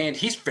 and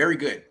he's very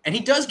good. And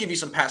he does give you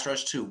some pass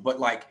rush too.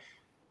 But like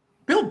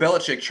Bill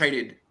Belichick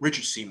traded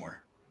Richard Seymour.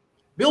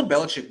 Bill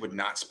Belichick would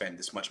not spend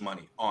this much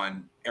money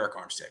on Eric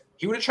Armstead.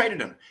 He would have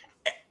traded him.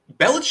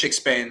 Belichick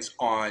spends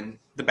on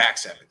the back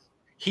 7.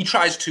 He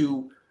tries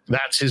to –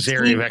 that's his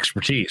area of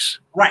expertise.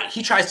 Right.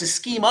 He tries to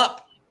scheme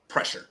up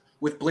pressure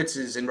with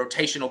blitzes and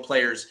rotational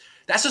players.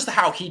 That's just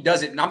how he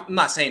does it. And I'm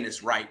not saying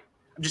it's right.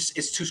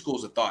 It's 2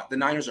 schools of thought. The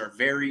Niners are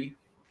very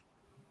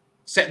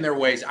set in their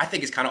ways. I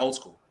think it's kind of old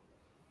school.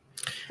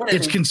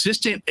 It's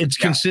consistent. It's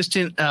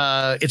consistent.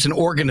 It's an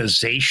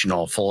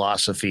organizational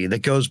philosophy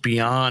that goes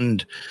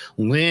beyond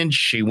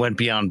Lynch. He went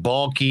beyond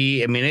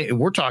Balky. I mean,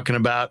 we're talking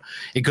about,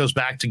 it goes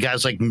back to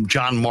guys like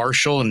John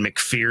Marshall and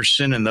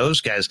McPherson and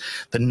those guys.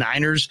 The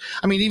Niners,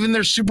 I mean, even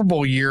their Super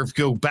Bowl year, if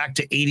you go back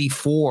to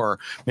 84,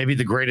 maybe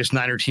the greatest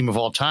Niner team of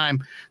all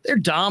time, their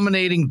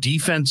dominating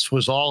defense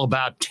was all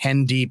about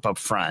 10 deep up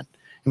front.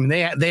 I mean,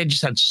 they had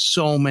just had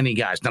so many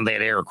guys. Now they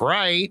had Eric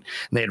Wright,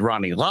 they had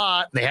Ronnie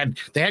Lott, they had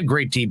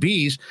great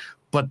DBs,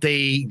 but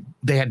they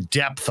had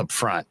depth up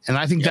front. And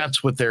I think that's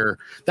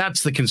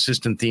the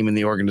consistent theme in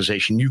the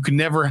organization. You can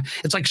never,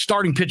 it's like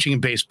starting pitching in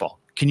baseball.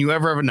 Can you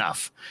ever have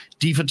enough?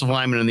 Defensive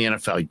linemen in the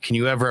NFL, can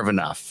you ever have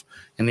enough?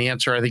 And the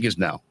answer, I think, is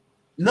no.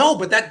 No,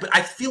 but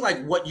I feel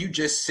like what you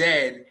just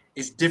said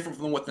is different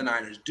from what the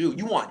Niners do.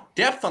 You want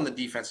depth on the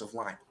defensive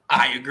line.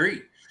 I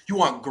agree. You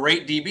want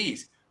great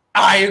DBs.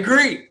 I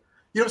agree.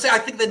 You know what I'm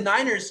saying? I think the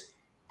Niners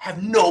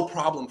have no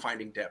problem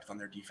finding depth on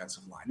their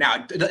defensive line.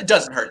 Now, it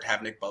doesn't hurt to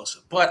have Nick Bosa,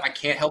 but I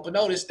can't help but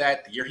notice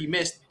that the year he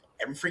missed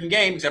every freaking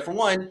game except for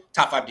one,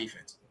 top 5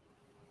 defense,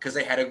 because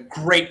they had a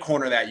great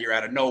corner that year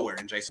out of nowhere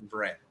in Jason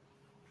Verrett.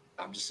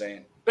 I'm just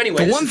saying. But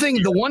anyway,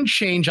 the one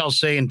change I'll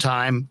say in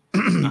time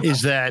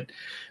is that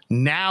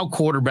now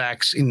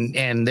quarterbacks,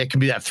 and there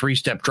can be that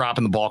 3-step drop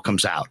and the ball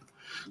comes out.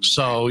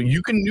 So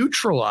you can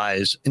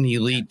neutralize an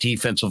elite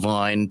defensive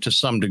line to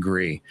some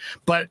degree.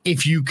 But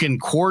if you can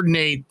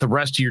coordinate the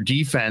rest of your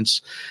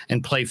defense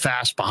and play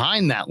fast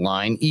behind that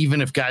line, even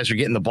if guys are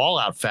getting the ball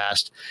out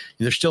fast,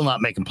 they're still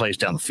not making plays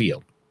down the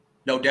field.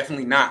 No,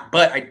 definitely not.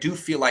 But I do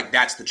feel like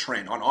that's the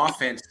trend. On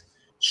offense,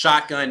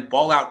 shotgun,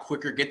 ball out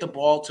quicker, get the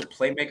ball to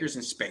playmakers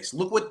in space.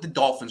 Look what the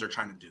Dolphins are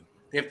trying to do.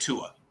 They have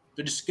Tua.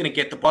 They're just going to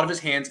get the ball out of his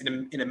hands in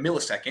a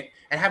millisecond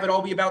and have it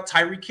all be about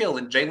Tyreek Hill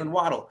and Jalen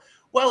Waddle.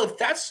 Well, if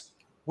that's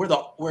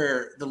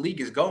where the league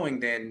is going,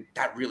 then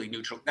that really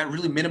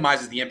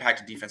minimizes the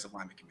impact a defensive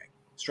lineman can make,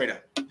 straight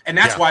up. And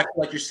that's why I feel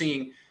like you're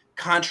seeing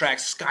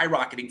contracts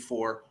skyrocketing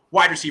for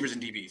wide receivers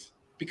and DBs,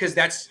 because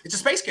it's a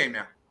space game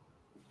now.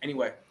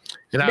 Anyway,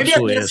 it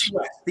absolutely is.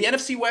 The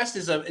NFC West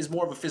is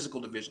more of a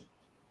physical division.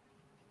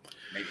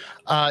 Maybe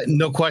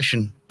no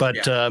question,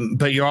 but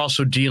you're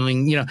also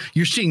dealing.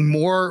 You're seeing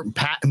more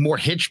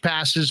hitch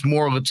passes,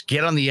 more. Let's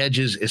get on the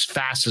edges as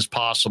fast as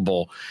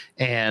possible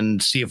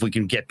and see if we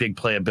can get big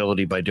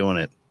playability by doing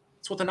it.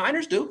 That's what the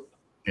Niners do.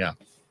 Yeah,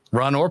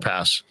 run or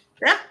pass.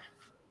 Yeah.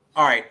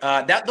 All right.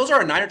 Those are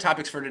our Niner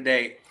topics for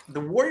today. The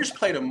Warriors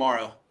play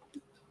tomorrow.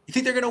 You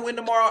think they're going to win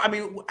tomorrow? I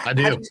mean, I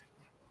do.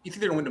 You think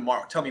they're going to win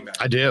tomorrow? Tell me about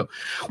it. I do.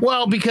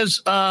 Well,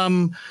 because,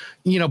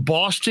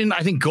 Boston,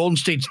 I think Golden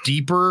State's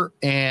deeper.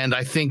 And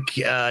I think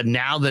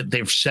now that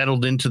they've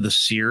settled into the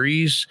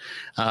series,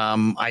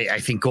 I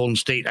think Golden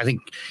State,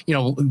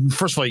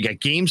 first of all, you got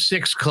Game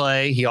 6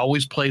 Clay. He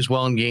always plays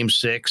well in Game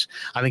 6.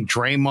 I think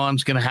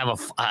Draymond's going to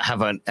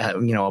have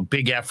a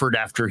big effort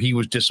after he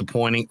was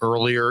disappointing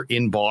earlier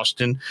in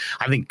Boston.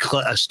 I think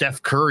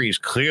Steph Curry is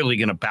clearly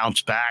going to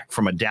bounce back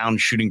from a down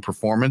shooting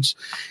performance.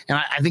 And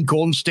I think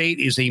Golden State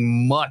is a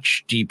much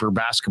much deeper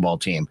basketball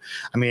team.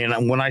 I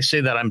mean, when I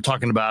say that, I'm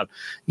talking about,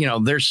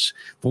 the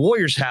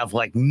Warriors have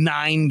like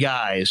 9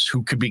 guys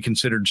who could be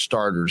considered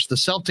starters. The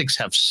Celtics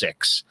have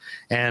 6,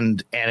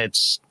 and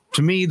it's,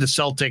 to me, the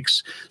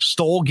Celtics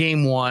stole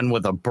game 1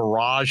 with a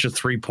barrage of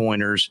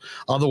 3-pointers.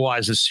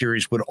 Otherwise, the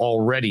series would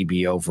already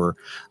be over.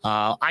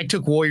 I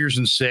took Warriors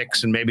in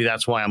 6, and maybe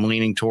that's why I'm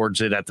leaning towards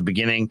it at the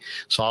beginning.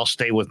 So I'll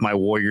stay with my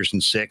Warriors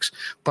in 6.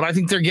 But I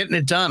think they're getting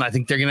it done. I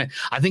think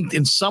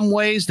in some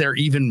ways they're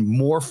even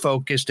more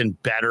focused and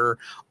better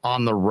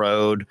on the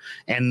road.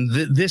 And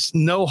this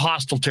no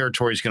hostile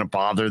territory is going to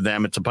bother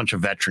them. It's a bunch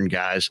of veteran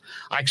guys.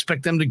 I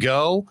expect them to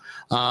go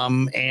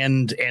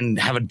and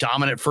have a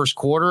dominant first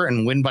quarter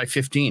and win by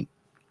 15.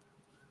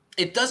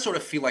 It does sort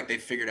of feel like they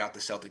figured out the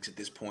Celtics at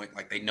this point.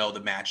 Like they know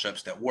the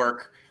matchups that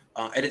work.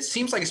 And it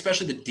seems like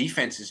especially the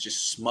defense is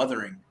just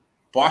smothering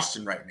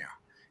Boston right now.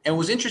 And it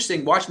was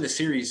interesting watching the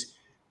series.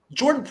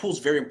 Jordan Poole's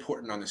very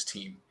important on this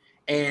team.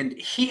 And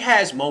he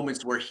has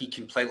moments where he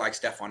can play like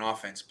Steph on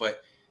offense,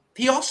 but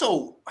he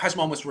also has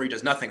moments where he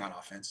does nothing on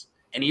offense,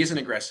 and he isn't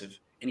aggressive,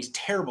 and he's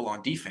terrible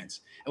on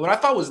defense. And what I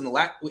thought was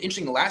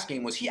interesting in the last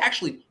game was he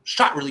actually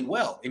shot really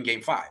well in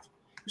Game 5.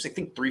 He was, I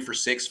think, 3 for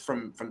 6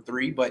 from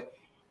 3, but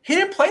he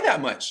didn't play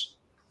that much.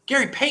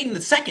 Gary Payton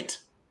II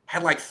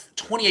had like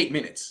 28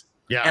 minutes.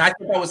 Yeah. And I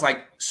think that was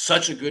like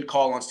such a good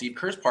call on Steve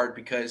Kerr's part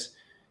because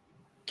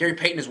Gary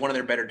Payton is one of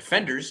their better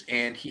defenders,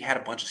 and he had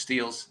a bunch of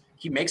steals.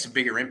 He makes a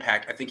bigger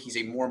impact. I think he's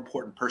a more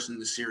important person in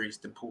the series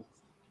than Poole.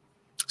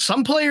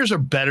 Some players are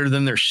better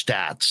than their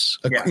stats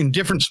in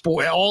different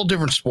sport, all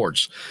different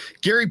sports.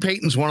 Gary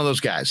Payton's one of those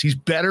guys. He's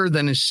better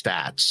than his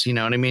stats. You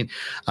know what I mean?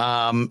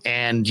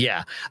 And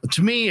yeah,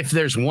 to me, if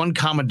there's one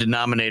common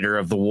denominator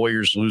of the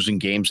Warriors losing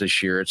games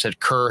this year, it's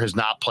that Kerr has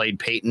not played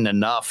Payton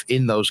enough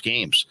in those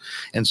games.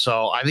 And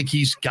so I think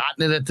he's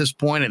gotten it at this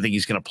point. I think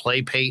he's going to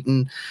play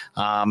Payton.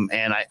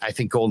 And I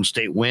think Golden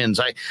State wins.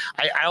 I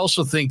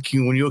also think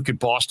when you look at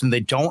Boston, they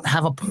don't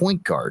have a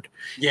point guard.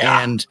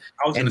 Yeah. And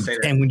I was going to say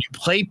that. And when you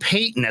play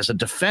Payton as a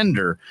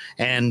defender,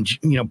 and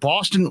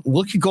Boston,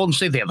 look at Golden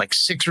State, they had like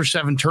 6 or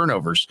 7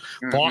 turnovers.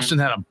 Mm-hmm. Boston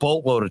had a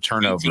boatload of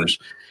turnovers. 18.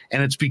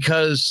 And it's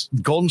because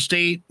Golden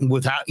State,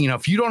 without,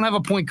 if you don't have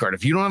a point guard,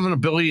 if you don't have an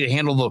ability to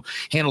handle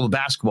the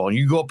basketball, and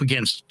you go up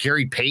against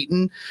Gary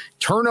Payton,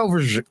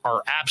 turnovers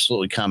are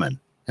absolutely coming.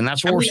 And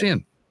that's what we're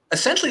seeing.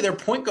 Essentially, their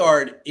point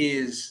guard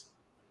is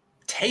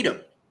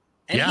Tatum.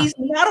 And he's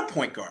not a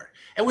point guard.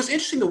 And what's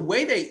interesting, the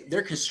way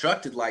they're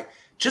constructed, like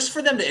just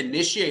for them to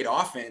initiate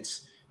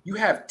offense, you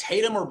have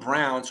Tatum or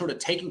Brown sort of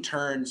taking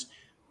turns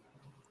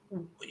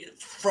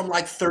from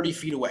like 30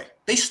 feet away.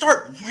 They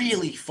start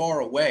really far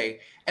away,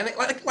 and they,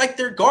 like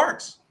they're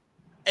guards.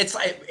 It's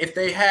like if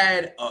they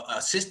had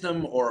a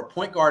system or a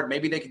point guard,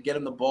 maybe they could get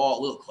them the ball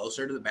a little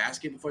closer to the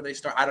basket before they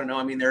start. I don't know.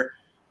 I mean,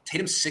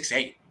 Tatum's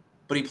 6'8",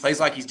 but he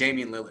plays like he's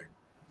Damian Lillard.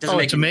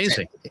 It's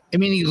amazing. Sense. I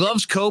mean, he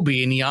loves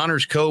Kobe and he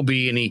honors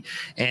Kobe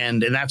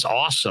and that's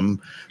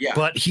awesome. Yeah.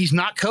 But he's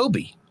not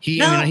Kobe.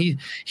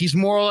 He's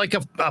more like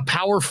a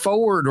power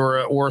forward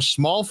or a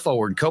small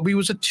forward. Kobe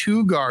was a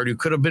 2 guard who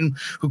could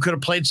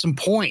have played some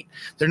point.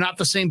 They're not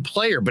the same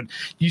player, but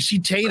you see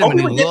Tatum and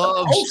he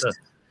loves to.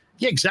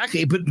 Yeah,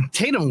 exactly. But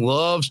Tatum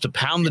loves to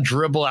pound the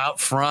dribble out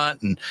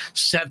front and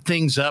set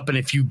things up. And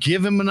if you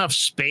give him enough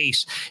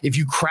space, if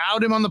you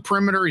crowd him on the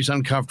perimeter, he's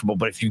uncomfortable.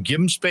 But if you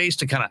give him space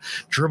to kind of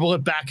dribble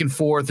it back and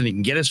forth and he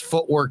can get his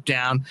footwork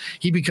down,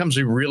 he becomes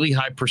a really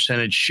high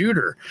percentage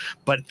shooter.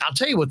 But I'll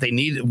tell you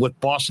what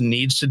Boston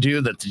needs to do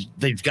that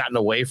they've gotten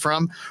away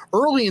from.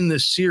 Early in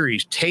this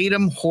series,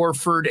 Tatum,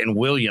 Horford, and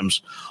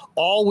Williams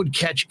all would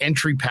catch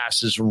entry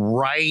passes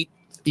right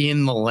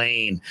in the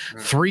lane,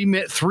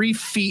 3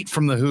 feet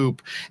from the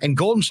hoop, and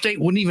Golden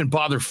State wouldn't even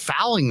bother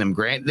fouling them,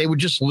 Grant. They would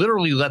just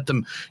literally let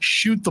them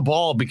shoot the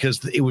ball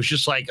because it was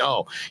just like,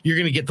 oh, you're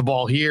going to get the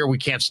ball here. We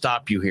can't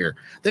stop you here.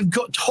 They've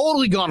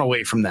totally gone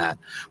away from that.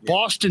 Yeah.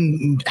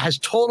 Boston has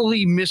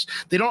totally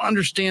they don't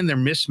understand their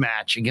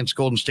mismatch against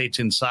Golden State's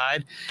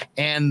inside,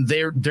 and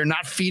they're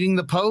not feeding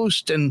the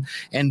post and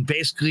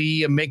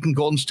basically making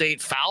Golden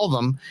State foul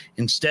them.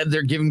 Instead,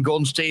 they're giving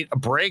Golden State a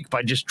break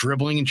by just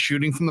dribbling and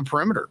shooting from the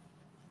perimeter.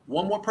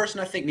 One more person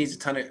I think needs a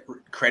ton of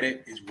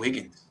credit is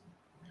Wiggins.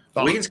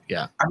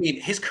 Yeah. I mean,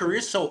 his career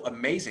is so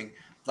amazing.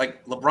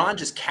 Like LeBron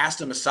just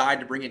cast him aside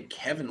to bring in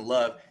Kevin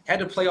Love. Had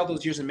to play all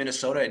those years in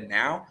Minnesota, and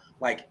now,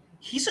 like,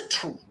 he's a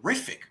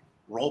terrific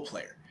role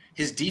player.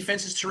 His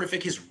defense is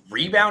terrific. His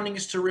rebounding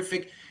is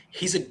terrific.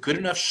 He's a good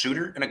enough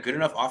shooter and a good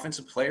enough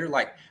offensive player.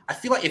 Like, I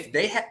feel like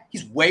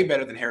he's way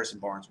better than Harrison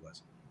Barnes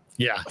was.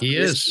 Yeah, he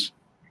is.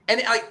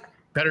 And like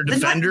better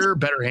defender,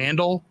 better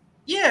handle.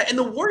 Yeah, and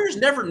the Warriors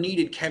never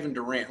needed Kevin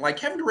Durant. Like,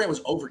 Kevin Durant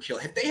was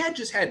overkill. If they had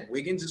just had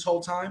Wiggins this whole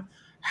time,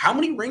 how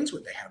many rings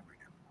would they have right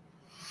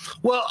now?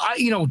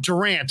 Well,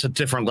 Durant's a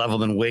different level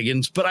than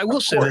Wiggins, but I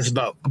will say this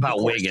about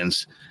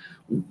Wiggins.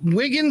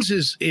 Wiggins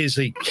is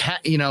a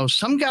cat.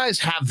 Some guys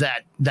have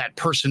that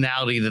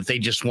personality that they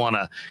just want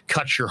to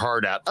cut your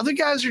heart out. Other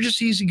guys are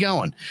just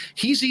easygoing.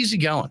 He's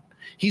easygoing.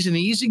 He's an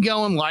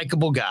easygoing,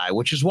 likable guy,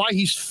 which is why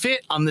he's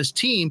fit on this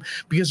team,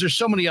 because there's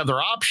so many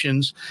other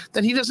options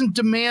that he doesn't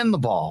demand the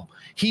ball.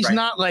 He's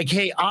not like,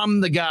 hey,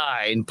 I'm the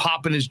guy, and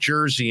popping his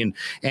jersey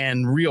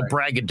and real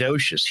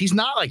braggadocious. He's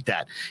not like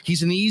that.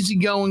 He's an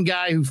easygoing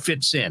guy who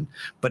fits in.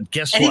 But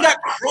guess what? And he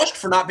got crushed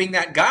for not being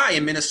that guy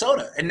in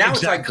Minnesota. And now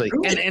it's like,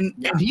 and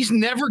he's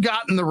never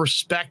gotten the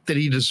respect that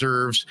he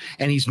deserves,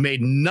 and he's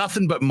made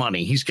nothing but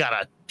money. He's got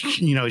a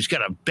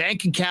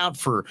bank account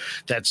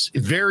that's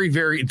very,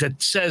 very,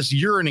 that says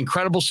you're an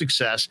incredible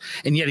success,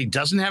 and yet he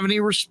doesn't have any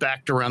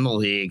respect around the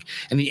league.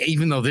 And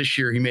even though this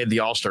year he made the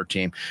All-Star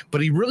team,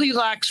 but he really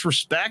lacks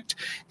respect,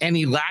 and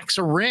he lacks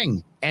a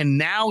ring. And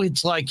now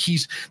it's like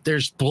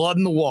there's blood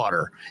in the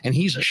water, and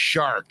he's a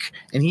shark,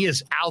 and he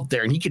is out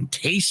there, and he can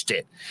taste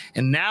it.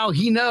 And now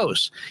he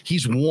knows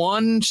he's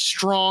one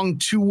strong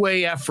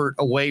two-way effort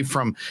away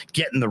from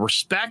getting the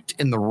respect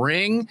in the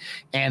ring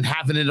and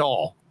having it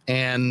all.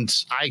 And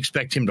I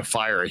expect him to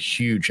fire a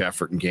huge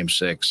effort in Game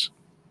 6.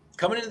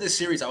 Coming into this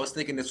series, I was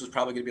thinking this was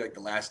probably going to be like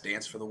the last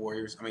dance for the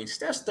Warriors. I mean,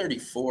 Steph's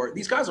 34.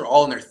 These guys are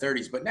all in their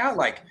 30s, but now,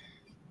 like,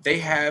 they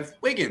have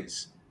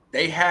Wiggins,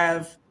 they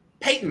have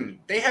Peyton,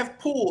 they have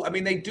Poole. I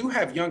mean, they do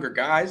have younger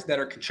guys that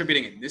are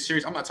contributing in this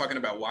series. I'm not talking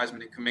about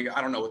Wiseman and Kuminga.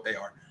 I don't know what they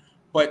are.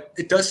 But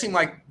it does seem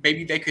like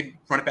maybe they could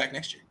run it back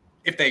next year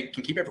if they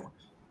can keep everyone.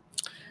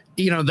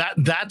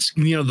 That's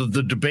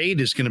the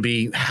debate is going to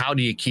be, how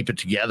do you keep it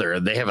together?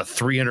 They have a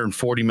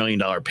 $340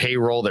 million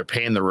payroll. They're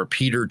paying the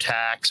repeater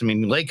tax. I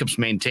mean, Lacob's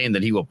maintained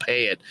that he will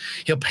pay it.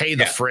 He'll pay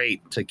the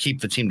freight to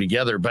keep the team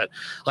together. But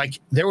I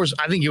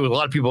think a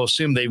lot of people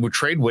assumed they would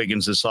trade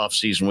Wiggins this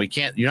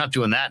offseason. You're not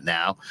doing that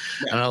now.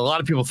 Yeah. And a lot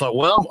of people thought,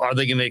 well, are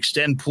they going to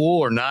extend Poole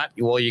or not?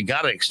 Well, you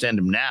got to extend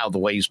him now the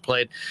way he's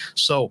played.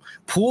 So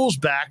Poole's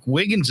back.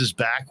 Wiggins is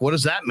back. What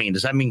does that mean?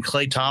 Does that mean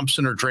Klay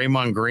Thompson or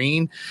Draymond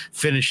Green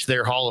finish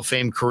their Hall of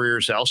Fame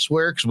careers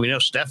elsewhere? Because we know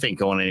Steph ain't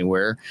going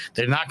anywhere.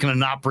 They're not going to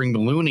not bring the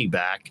Looney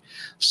back.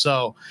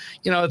 So,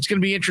 it's going to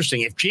be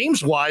interesting. If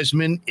James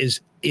Wiseman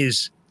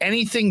is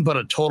anything but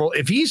a total,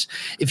 if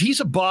he's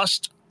a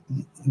bust,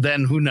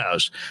 then who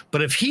knows?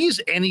 But if he's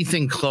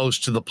anything close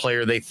to the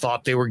player they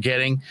thought they were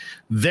getting,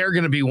 they're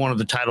going to be one of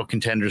the title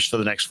contenders for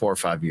the next 4 or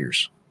 5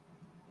 years.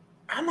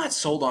 I'm not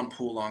sold on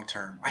Poole long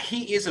term.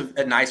 He is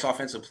a nice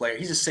offensive player.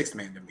 He's a sixth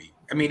man to me.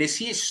 I mean, is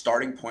he a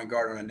starting point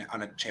guard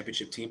on a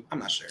championship team? I'm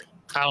not sure.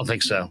 I don't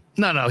think so.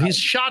 No. His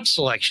shot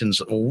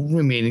selections. I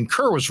mean,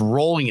 Kerr was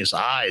rolling his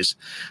eyes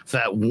for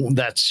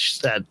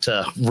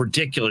that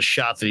ridiculous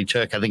shot that he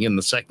took, I think, in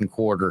the second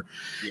quarter.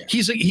 Yeah.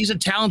 He's a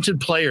talented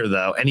player,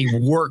 though, and he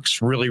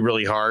works really,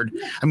 really hard.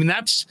 I mean,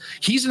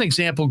 he's an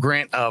example,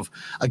 Grant, of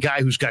a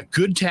guy who's got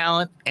good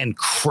talent and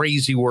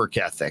crazy work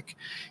ethic.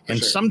 And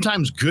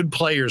sometimes good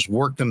players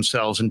work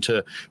themselves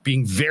into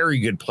being very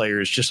good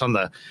players just on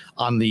the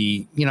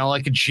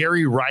like a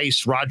Jerry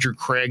Rice, Roger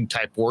Craig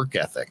type work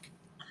ethic.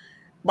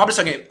 I'm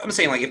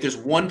saying, like, if there's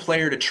one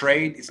player to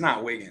trade, it's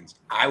not Wiggins.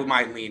 I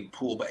might lean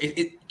Poole, but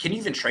can you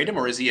even trade him,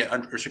 or is he an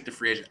unrestricted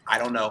free agent? I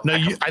don't know. No,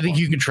 I think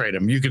you can trade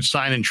him. You could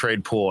sign and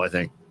trade Poole, I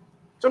think.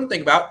 Something to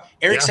think about.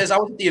 Eric says, I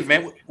was at the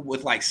event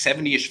with like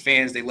 70-ish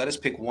fans. They let us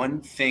pick one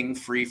thing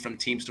free from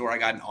Team Store. I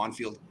got an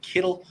on-field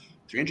Kittle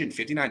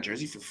 359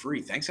 jersey for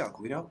free. Thanks, Al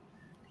Guido.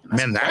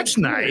 Man, that's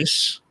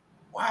nice.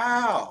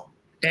 Wow.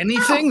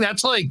 Anything? Wow.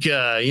 That's like,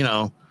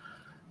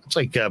 it's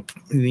like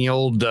the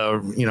old,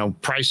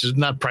 Price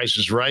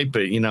is Right, but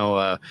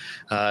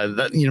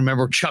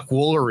remember Chuck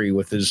Woolery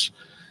with his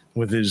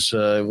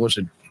was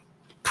it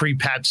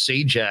pre-Pat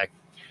Sajak?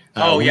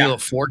 Wheel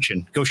of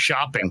Fortune. Go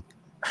shopping.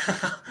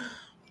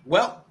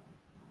 Well,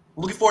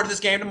 looking forward to this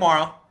game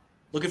tomorrow.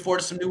 Looking forward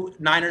to some new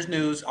Niners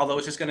news, although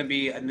it's just going to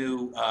be a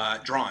new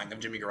drawing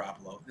of Jimmy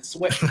Garoppolo. That's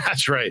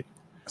right.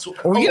 Is there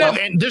going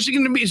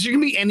to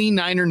be any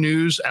Niner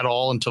news at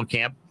all until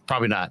camp?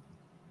 Probably not.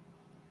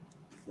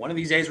 One of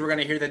these days, we're going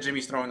to hear that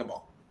Jimmy's throwing the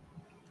ball.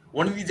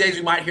 One of these days,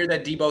 we might hear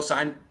that Debo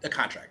signed a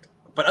contract.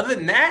 But other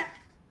than that,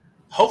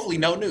 hopefully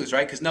no news,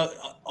 right? Because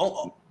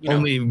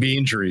only be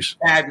injuries.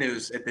 Bad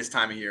news at this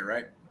time of year,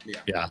 right?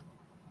 Yeah.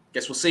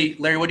 Guess we'll see.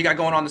 Larry, what do you got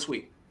going on this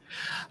week?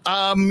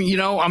 I'm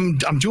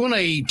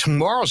doing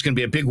tomorrow's going to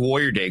be a big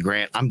Warrior Day,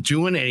 Grant. I'm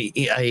doing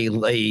a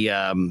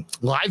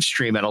live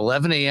stream at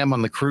 11 a.m.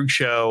 on the Krug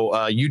Show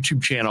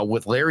YouTube channel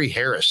with Larry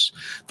Harris,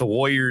 the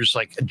Warriors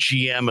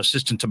GM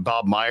assistant to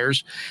Bob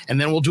Myers, and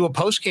then we'll do a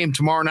post game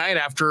tomorrow night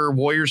after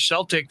Warriors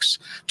Celtics,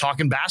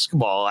 talking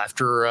basketball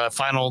after the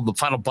final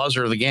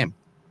buzzer of the game.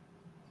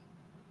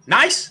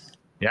 Nice.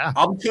 Yeah,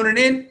 I'll be tuning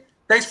in.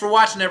 Thanks for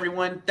watching,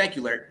 everyone. Thank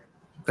you, Larry.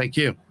 Thank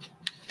you.